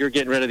know, that you're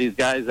getting rid of these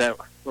guys that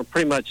were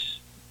pretty much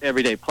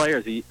everyday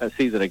players a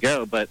season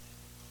ago, but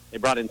they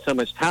brought in so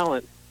much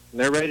talent,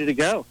 and they're ready to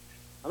go.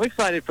 I'm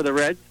excited for the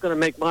Reds. It's going to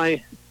make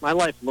my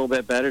life a little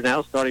bit better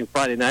now. Starting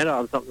Friday night,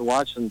 I'll have something to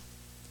watch and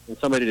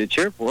somebody to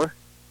cheer for.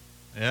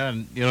 Yeah,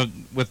 and, you know,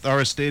 with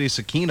Aristides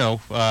Aquino,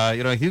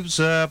 you know, he was,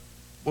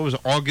 what was it,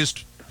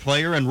 August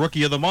player and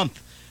rookie of the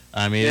month.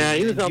 I mean, yeah,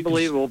 he was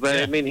unbelievable,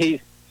 but, I mean, he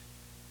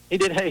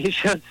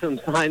showed some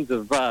signs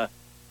of,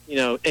 you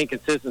know,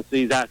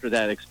 inconsistencies after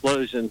that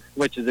explosion,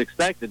 which is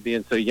expected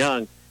being so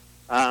young.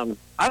 I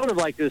would have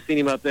liked to have seen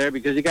him up there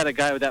because you got a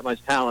guy with that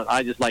much talent.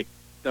 I just like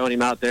throwing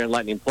him out there and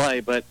letting him play,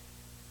 but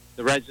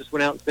the Reds just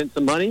went out and spent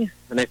some money,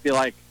 and they feel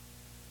like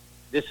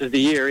this is the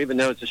year, even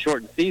though it's a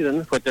shortened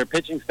season with their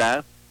pitching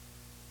staff.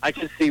 I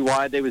can see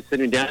why they would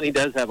send him down. He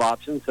does have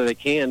options, so they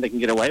can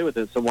get away with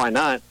it, so why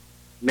not?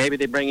 Maybe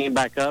they bring him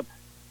back up,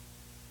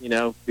 you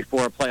know,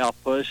 before a playoff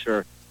push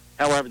or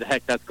however the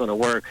heck that's going to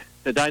work.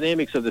 The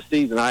dynamics of the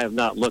season I have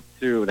not looked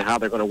through and how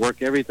they're going to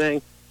work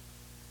everything.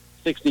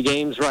 60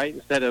 games, right,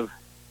 instead of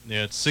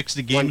yeah, it's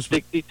 60 games.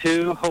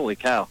 162. Holy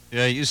cow.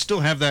 Yeah, you still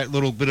have that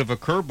little bit of a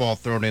curveball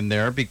thrown in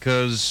there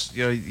because,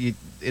 you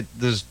know,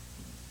 there's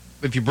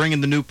if you bring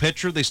in the new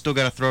pitcher, they still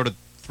got to throw to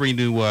three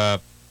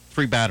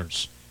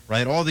batters,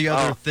 right? All the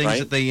other things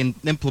that they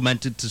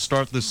implemented to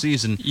start the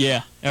season.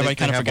 Yeah, everybody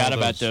kind of forgot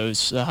about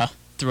those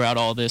throughout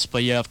all this.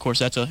 But yeah, of course,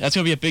 that's going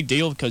to be a big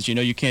deal because, you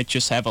know, you can't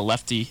just have a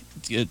lefty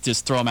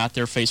just throw him out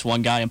there, face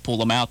one guy, and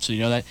pull him out. So, you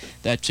know,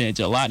 that changed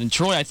a lot. And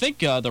Troy, I think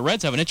the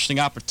Reds have an interesting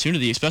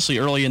opportunity, especially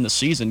early in the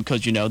season,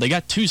 because, you know, they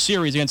got 2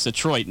 series against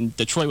Detroit, and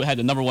Detroit had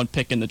the number 1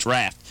 pick in the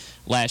draft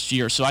last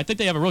year. So I think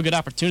they have a real good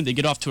opportunity to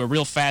get off to a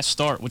real fast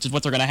start, which is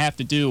what they're going to have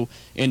to do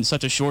in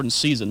such a shortened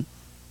season.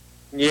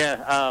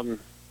 Yeah.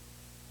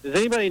 Does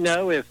anybody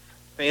know if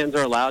fans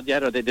are allowed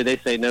yet, or did they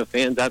say no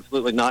fans?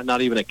 Absolutely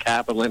not even a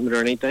cap, a limit, or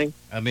anything?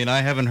 I mean,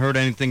 I haven't heard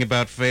anything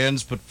about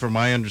fans, but from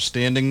my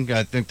understanding,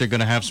 I think they're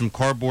going to have some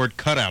cardboard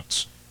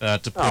cutouts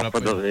to put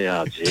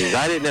up. Geez.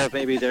 I didn't know if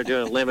maybe they're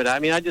doing a limit. I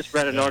mean, I just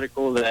read an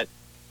article that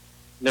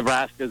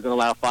Nebraska is going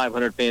to allow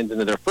 500 fans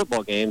into their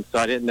football games, so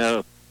I didn't know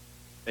if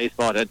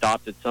baseball had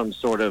adopted some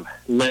sort of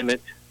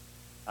limit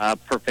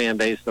per fan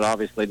base, but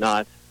obviously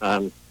not.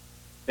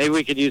 Maybe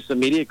we could use some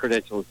media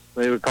credentials.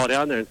 Maybe we would call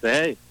down there and say,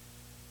 hey,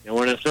 you know,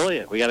 we're an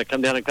affiliate. We got to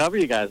come down and cover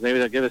you guys. Maybe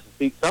they'll give us a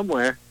seat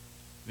somewhere.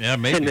 Yeah,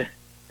 maybe.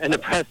 And the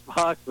press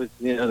box, which,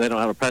 you know, they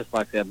don't have a press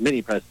box. They have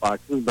mini press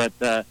boxes.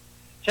 But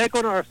check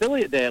on our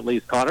affiliate day at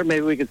least, Connor.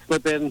 Maybe we could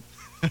slip in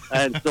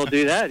and still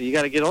do that. You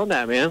got to get on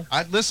that, man.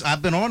 Listen,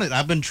 I've been on it.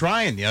 I've been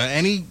trying. You know,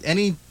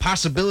 any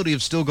possibility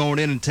of still going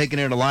in and taking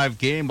in a live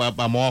game,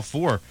 I'm all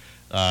for.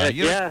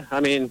 Yeah, I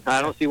mean,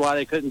 I don't see why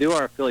they couldn't do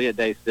our affiliate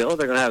day still.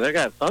 They're going to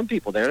have some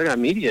people there. They're going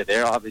to have media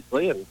there,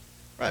 obviously, and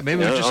right, maybe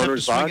we just have to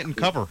swing it and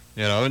cover,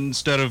 you know,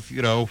 instead of,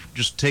 you know,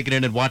 just taking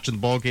in and watching the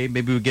ball game.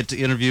 Maybe we get to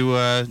interview,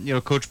 you know,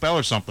 Coach Bell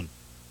or something.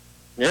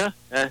 Yeah,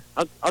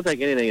 I'll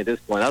take anything at this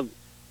point.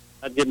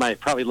 I'd give my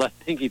probably left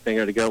pinky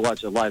finger to go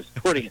watch a live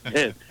sporting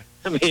event.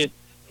 I mean, it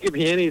could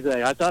be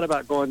anything. I thought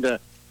about going to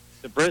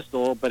to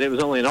Bristol, but it was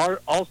only an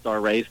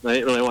all-star race, and I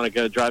didn't really want to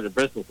go drive to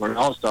Bristol for an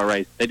all-star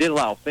race. They did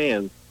allow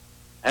fans.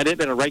 Had it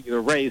been a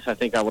regular race, I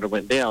think I would have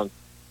went down.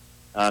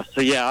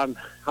 So yeah,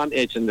 I'm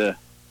itching to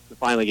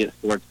finally get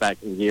sports back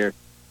in gear.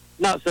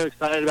 Not so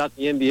excited about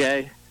the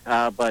NBA,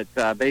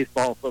 but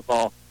baseball,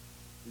 football,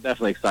 I'm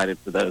definitely excited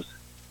for those.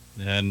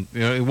 And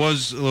it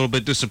was a little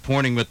bit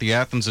disappointing with the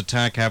Athens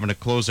Attack having to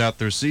close out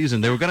their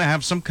season. They were going to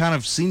have some kind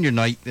of senior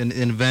night in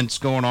events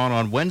going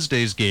on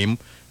Wednesday's game,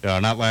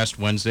 not last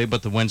Wednesday,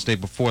 but the Wednesday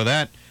before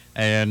that.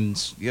 And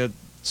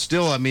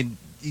still, I mean,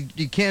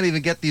 you can't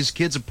even get these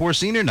kids a poor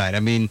senior night. I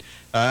mean,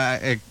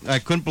 I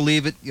couldn't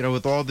believe it.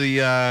 With all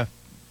the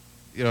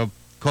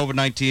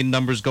COVID-19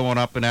 numbers going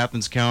up in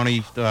Athens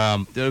County,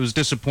 it was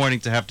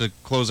disappointing to have to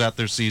close out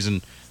their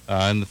season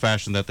in the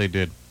fashion that they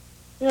did.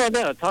 Yeah,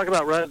 no, talk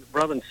about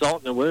rubbing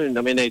salt in the wound.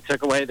 I mean, they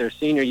took away their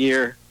senior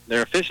year,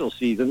 their official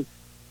season,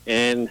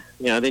 and,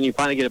 then you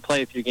finally get to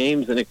play a few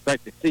games and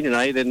expect a senior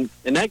night, and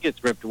that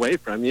gets ripped away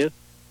from you.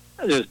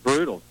 That's just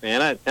brutal,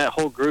 man. That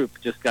whole group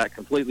just got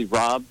completely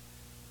robbed.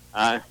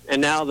 And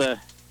now the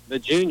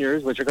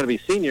juniors, which are going to be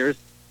seniors,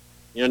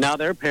 now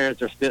their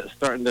parents are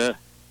starting to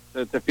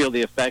feel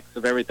the effects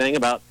of everything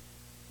about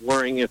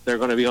worrying if they're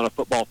going to be on a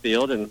football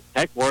field, and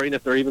heck, worrying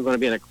if they're even going to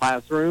be in a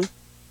classroom.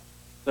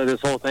 So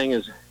this whole thing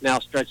is now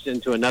stretched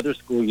into another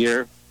school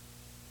year.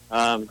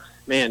 Man,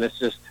 it's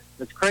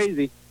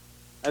crazy.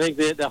 I think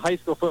the high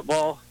school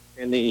football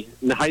and the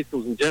high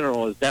schools in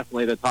general is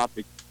definitely the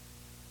topic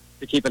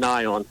to keep an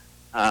eye on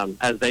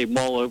as they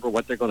mull over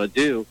what they're going to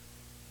do,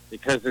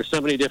 because there's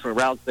so many different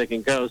routes they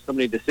can go, so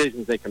many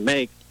decisions they can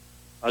make.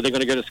 Are they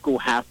going to go to school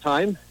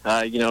halftime?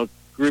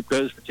 Group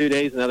goes for 2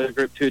 days, another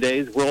group 2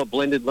 days. Will a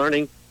blended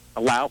learning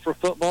allow for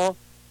football?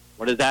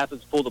 Or does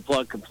Athens pull the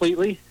plug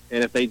completely?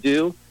 And if they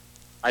do,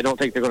 I don't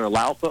think they're going to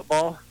allow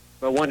football.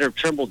 But I wonder if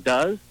Trimble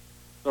does.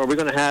 So are we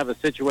going to have a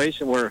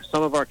situation where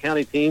some of our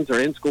county teams are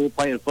in school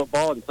playing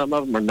football and some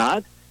of them are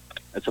not?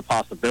 That's a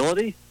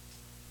possibility.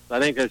 So I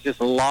think there's just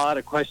a lot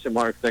of question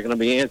marks that are going to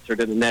be answered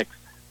in the next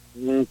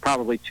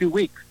probably 2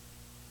 weeks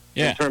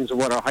in terms of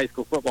what our high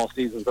school football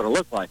season is going to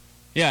look like.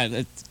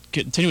 Yeah,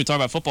 continuing to talk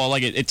about football,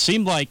 like it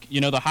seemed like,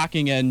 the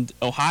Hocking and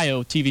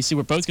Ohio TVC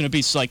were both going to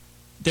be like,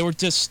 they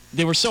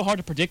were so hard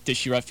to predict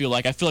this year. I feel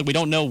like we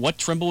don't know what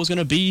Trimble was going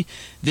to be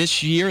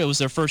this year. It was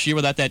their first year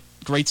without that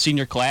great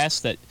senior class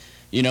that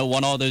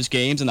won all those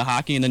games in the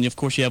hockey, and then of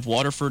course you have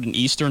Waterford and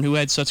Eastern who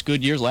had such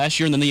good years last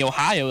year, and then the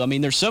Ohio. I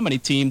mean, there's so many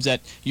teams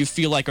that you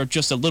feel like are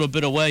just a little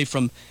bit away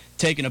from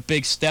taking a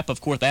big step.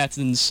 Of course,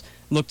 Athens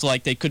looked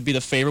like they could be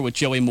the favorite with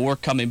Joey Moore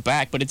coming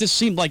back, but it just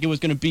seemed like it was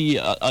going to be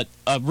a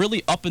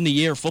really up in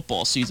the air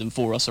football season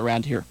for us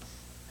around here.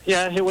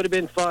 Yeah, it would have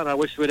been fun. I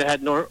wish we'd have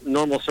had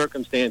normal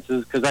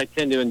circumstances, because I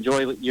tend to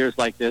enjoy years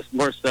like this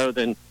more so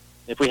than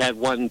if we had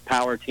one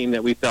power team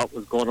that we felt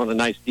was going on a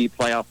nice deep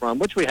playoff run,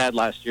 which we had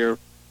last year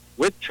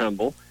with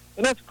Trimble.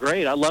 And that's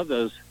great. I love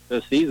those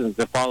seasons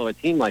to follow a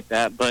team like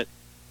that. But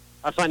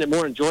I find it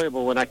more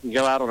enjoyable when I can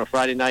go out on a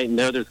Friday night and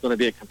know there's going to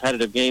be a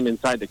competitive game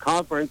inside the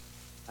conference.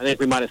 I think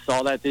we might have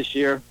saw that this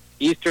year.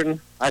 Eastern,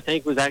 I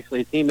think, was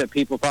actually a team that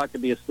people thought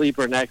could be a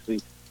sleeper and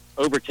actually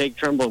overtake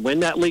Trimble and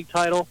win that league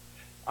title.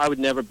 I would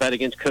never bet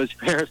against Coach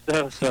Paris,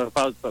 though, so if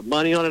I was to put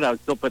money on it, I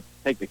would still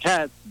take the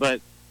Cats.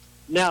 But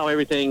now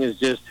everything is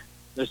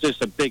there's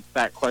just a big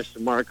fat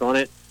question mark on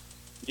it.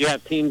 You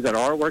have teams that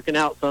are working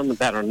out, some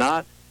that are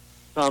not,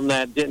 some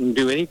that didn't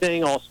do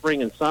anything all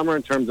spring and summer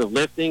in terms of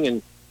lifting,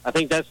 and I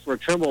think that's where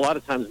Trimble a lot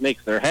of times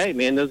makes their hay.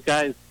 Man, those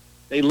guys,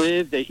 they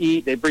live, they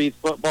eat, they breathe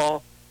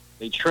football,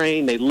 they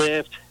train, they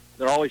lift,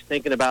 they're always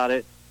thinking about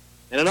it,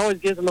 and it always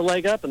gives them a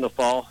leg up in the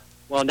fall.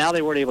 Well, now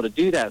they weren't able to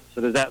do that,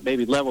 so does that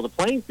maybe level the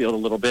playing field a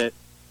little bit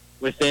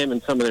with them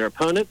and some of their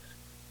opponents?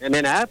 And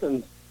then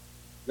Athens,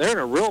 they're in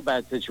a real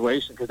bad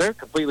situation because they're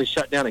completely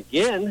shut down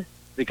again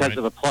because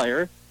of a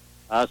player.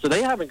 So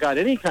they haven't got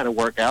any kind of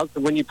workouts.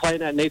 And when you play in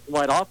that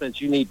nationwide offense,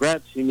 you need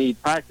reps, you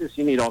need practice,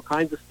 you need all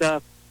kinds of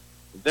stuff.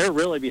 They're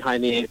really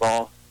behind the eight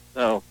ball.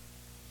 So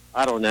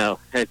I don't know.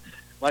 It's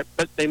like,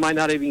 but they might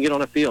not even get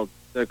on a field,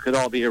 so it could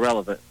all be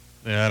irrelevant.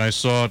 Yeah, and I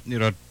saw,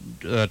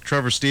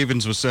 Trevor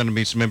Stevens was sending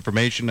me some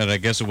information that I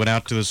guess it went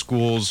out to the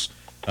schools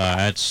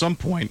at some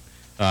point.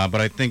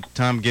 But I think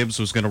Tom Gibbs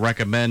was going to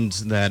recommend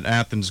that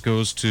Athens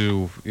goes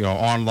to,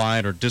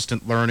 online or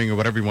distant learning or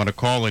whatever you want to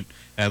call it,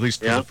 at least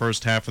for the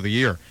first half of the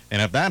year.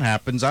 And if that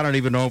happens, I don't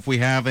even know if we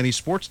have any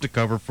sports to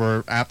cover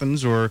for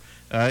Athens or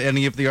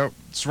any of the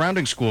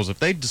surrounding schools if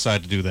they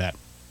decide to do that.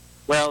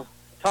 Well,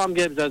 Tom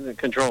Gibbs doesn't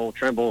control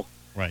Trimble,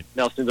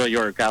 Nelsonville,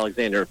 York,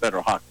 Alexander,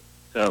 Federal Hockey.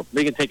 So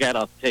we can take that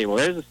off the table.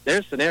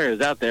 There's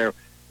scenarios out there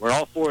where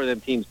all four of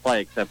them teams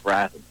play except for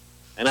Athens.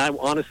 And I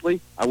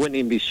wouldn't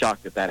even be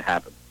shocked if that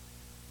happened.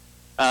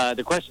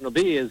 The question will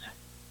be is,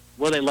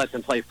 will they let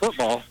them play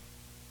football?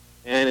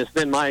 And it's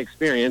been my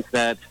experience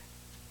that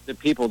the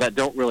people that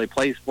don't really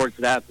play sports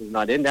at Athens,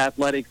 not into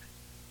athletics,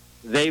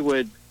 they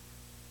would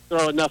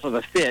throw enough of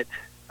a fit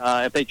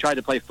if they tried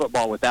to play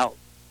football without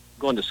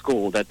going to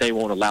school that they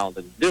won't allow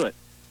them to do it.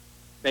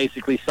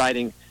 Basically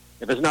citing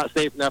if it's not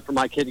safe enough for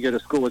my kid to go to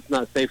school, it's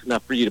not safe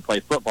enough for you to play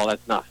football.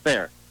 That's not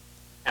fair.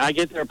 And I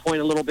get their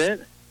point a little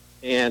bit,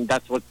 and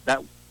that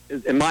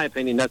is, in my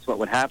opinion, that's what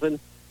would happen.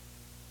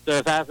 So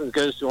if Athens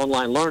goes to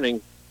online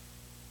learning,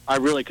 I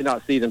really could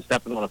not see them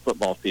stepping on a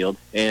football field.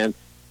 And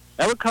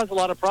that would cause a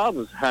lot of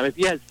problems. I mean, if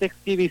you had 6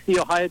 PVC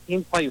Ohio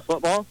teams playing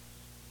football,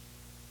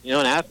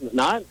 and Athens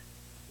not,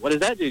 what does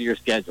that do to your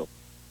schedule?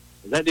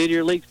 What does that do to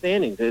your league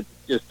standings? It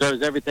just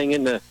throws everything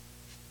into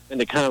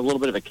kind of a little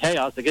bit of a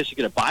chaos. I guess you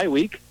get a bye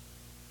week,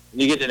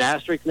 and you get an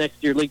asterisk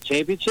next to your league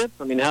championship.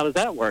 I mean, how does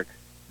that work?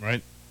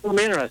 Right. It'll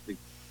be interesting.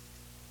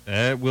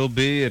 It will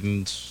be,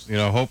 and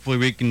hopefully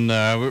we can.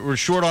 We're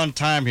short on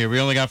time here. We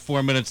only got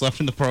 4 minutes left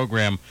in the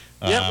program.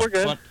 Yeah, we're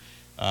good. But,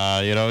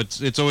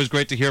 it's always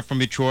great to hear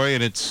from you, Troy,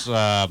 and it's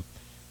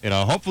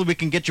hopefully we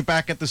can get you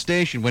back at the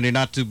station when you're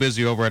not too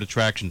busy over at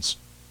Attractions.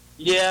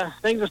 Yeah,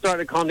 things are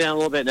starting to calm down a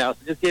little bit now, so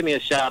just give me a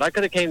shout. I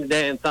could have came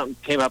today and something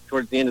came up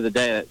towards the end of the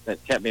day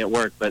that kept me at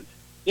work, but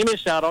give me a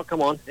shout. I'll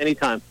come on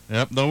anytime.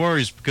 Yep, no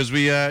worries, because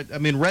we,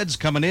 Reds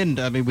coming in,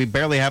 we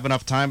barely have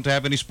enough time to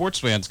have any sports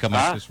fans come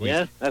up this week.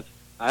 Yeah,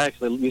 I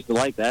actually used to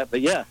like that,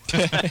 but yeah.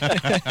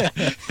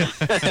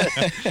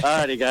 All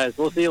righty, guys.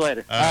 We'll see you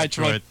later. All right,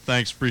 Troy.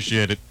 Thanks.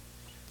 Appreciate it.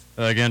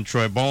 Again,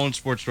 Troy Boland,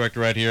 sports director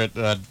right here at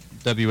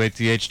WATH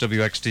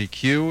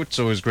WXTQ. It's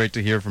always great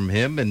to hear from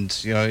him, and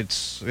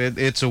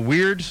it's a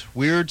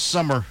weird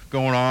summer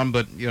going on,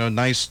 but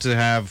nice to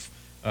have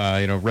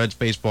Reds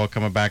baseball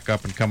coming back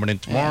up and coming in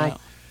tomorrow.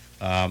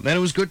 Yeah. And it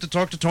was good to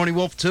talk to Tony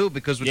Wolf too,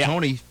 because with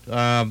Tony,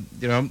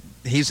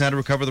 he's had to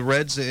recover the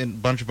Reds and a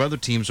bunch of other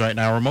teams right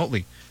now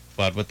remotely.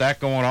 But with that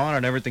going on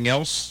and everything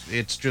else,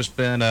 it's just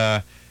been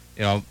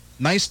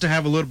nice to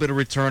have a little bit of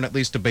return, at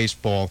least to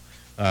baseball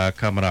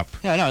coming up.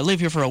 Yeah, I know. I live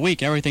here for a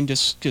week, and everything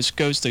just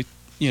goes to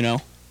you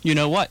know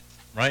what.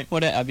 Right.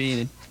 What I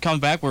mean, coming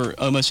back, we're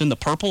almost in the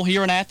purple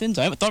here in Athens.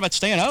 I haven't thought about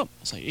staying up. I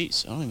was like,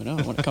 geez, I don't even know.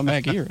 I want to come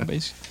back here. I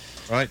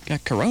basically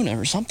got corona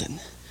or something.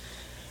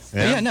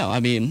 Yeah. No, I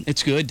mean,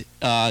 it's good.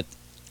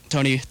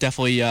 Tony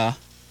definitely,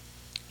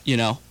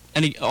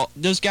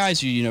 those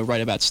guys who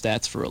write about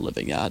stats for a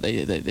living,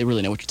 they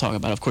really know what you're talking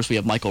about. Of course, we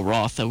have Michael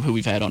Roth, who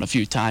we've had on a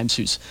few times,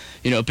 who's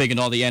big in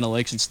all the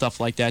analytics and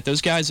stuff like that.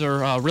 Those guys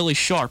are really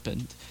sharp,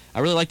 and I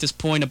really like this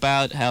point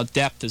about how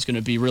depth is going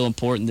to be real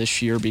important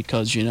this year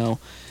because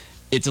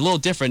it's a little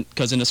different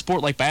because in a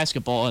sport like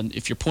basketball, and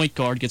if your point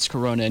guard gets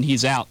corona and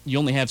he's out, you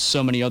only have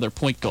so many other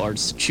point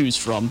guards to choose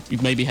from. You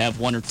maybe have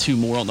one or two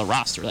more on the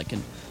roster that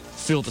can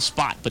fill the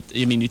spot. But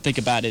I mean, you think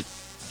about it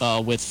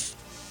with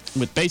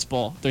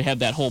baseball, they have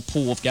that whole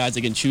pool of guys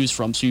they can choose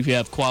from. So if you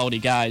have quality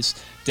guys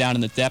down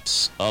in the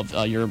depths of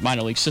your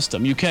minor league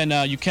system, you can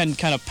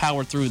kind of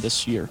power through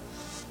this year.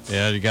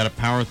 Yeah, you got to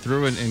power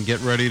through and get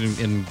ready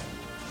and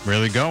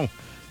really go.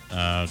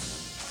 But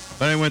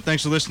anyway,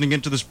 thanks for listening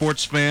into the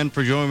Sports Fan.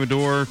 For Joey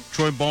Medor,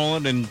 Troy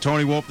Boland, and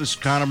Tony Wolf, this is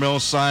Connor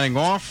Mills signing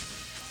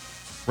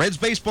off. Reds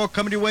baseball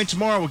coming your way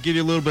tomorrow. We'll give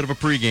you a little bit of a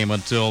pregame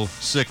until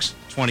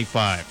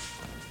 6:25.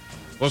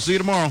 We'll see you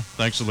tomorrow.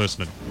 Thanks for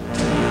listening.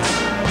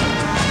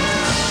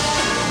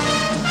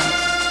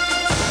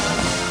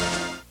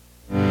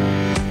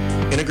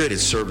 Integrated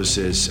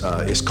Services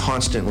is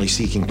constantly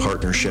seeking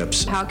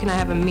partnerships. How can I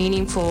have a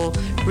meaningful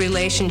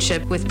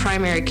relationship with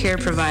primary care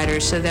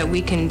providers so that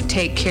we can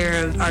take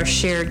care of our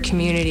shared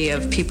community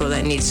of people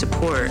that need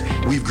support?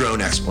 We've grown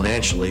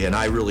exponentially, and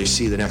I really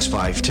see the next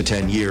 5 to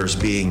 10 years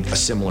being a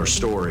similar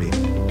story.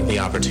 The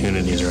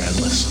opportunities are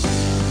endless.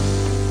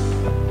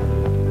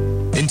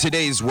 In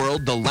today's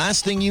world, the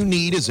last thing you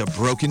need is a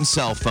broken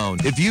cell phone.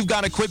 If you've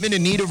got equipment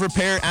in need of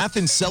repair,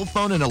 Athens Cell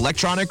Phone and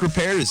Electronic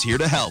Repair is here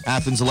to help.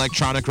 Athens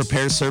Electronic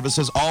Repair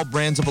services all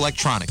brands of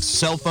electronics,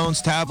 cell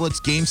phones, tablets,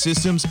 game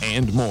systems,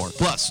 and more.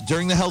 Plus,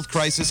 during the health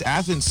crisis,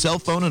 Athens Cell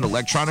Phone and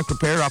Electronic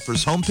Repair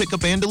offers home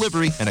pickup and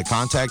delivery and a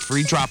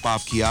contact-free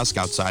drop-off kiosk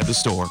outside the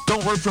store.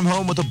 Don't work from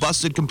home with a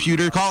busted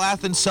computer. Call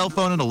Athens Cell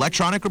Phone and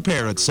Electronic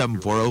Repair at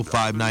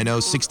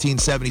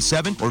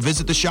 740-590-1677 or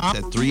visit the shop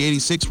at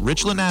 386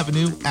 Richland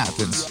Avenue,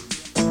 Athens.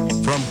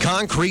 From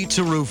concrete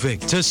to roofing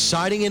to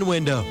siding and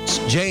windows,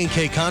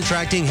 J&K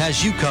Contracting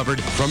has you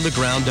covered from the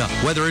ground up.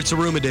 Whether it's a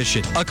room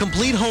addition, a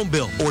complete home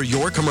build, or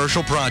your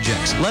commercial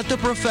projects, let the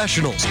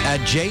professionals at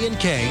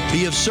J&K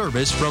be of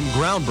service from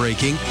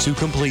groundbreaking to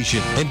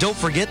completion. And don't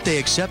forget they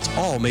accept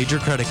all major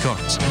credit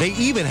cards. They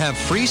even have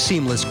free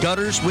seamless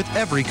gutters with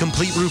every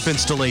complete roof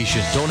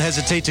installation. Don't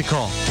hesitate to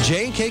call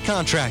J&K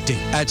Contracting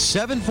at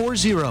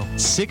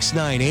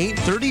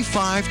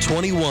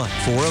 740-698-3521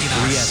 for a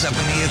free estimate.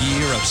 70th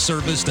year of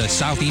service to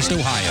Southeast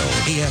Ohio.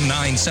 AM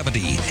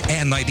 970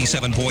 and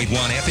 97.1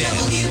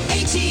 FM.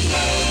 WATH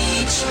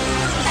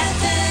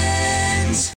FM.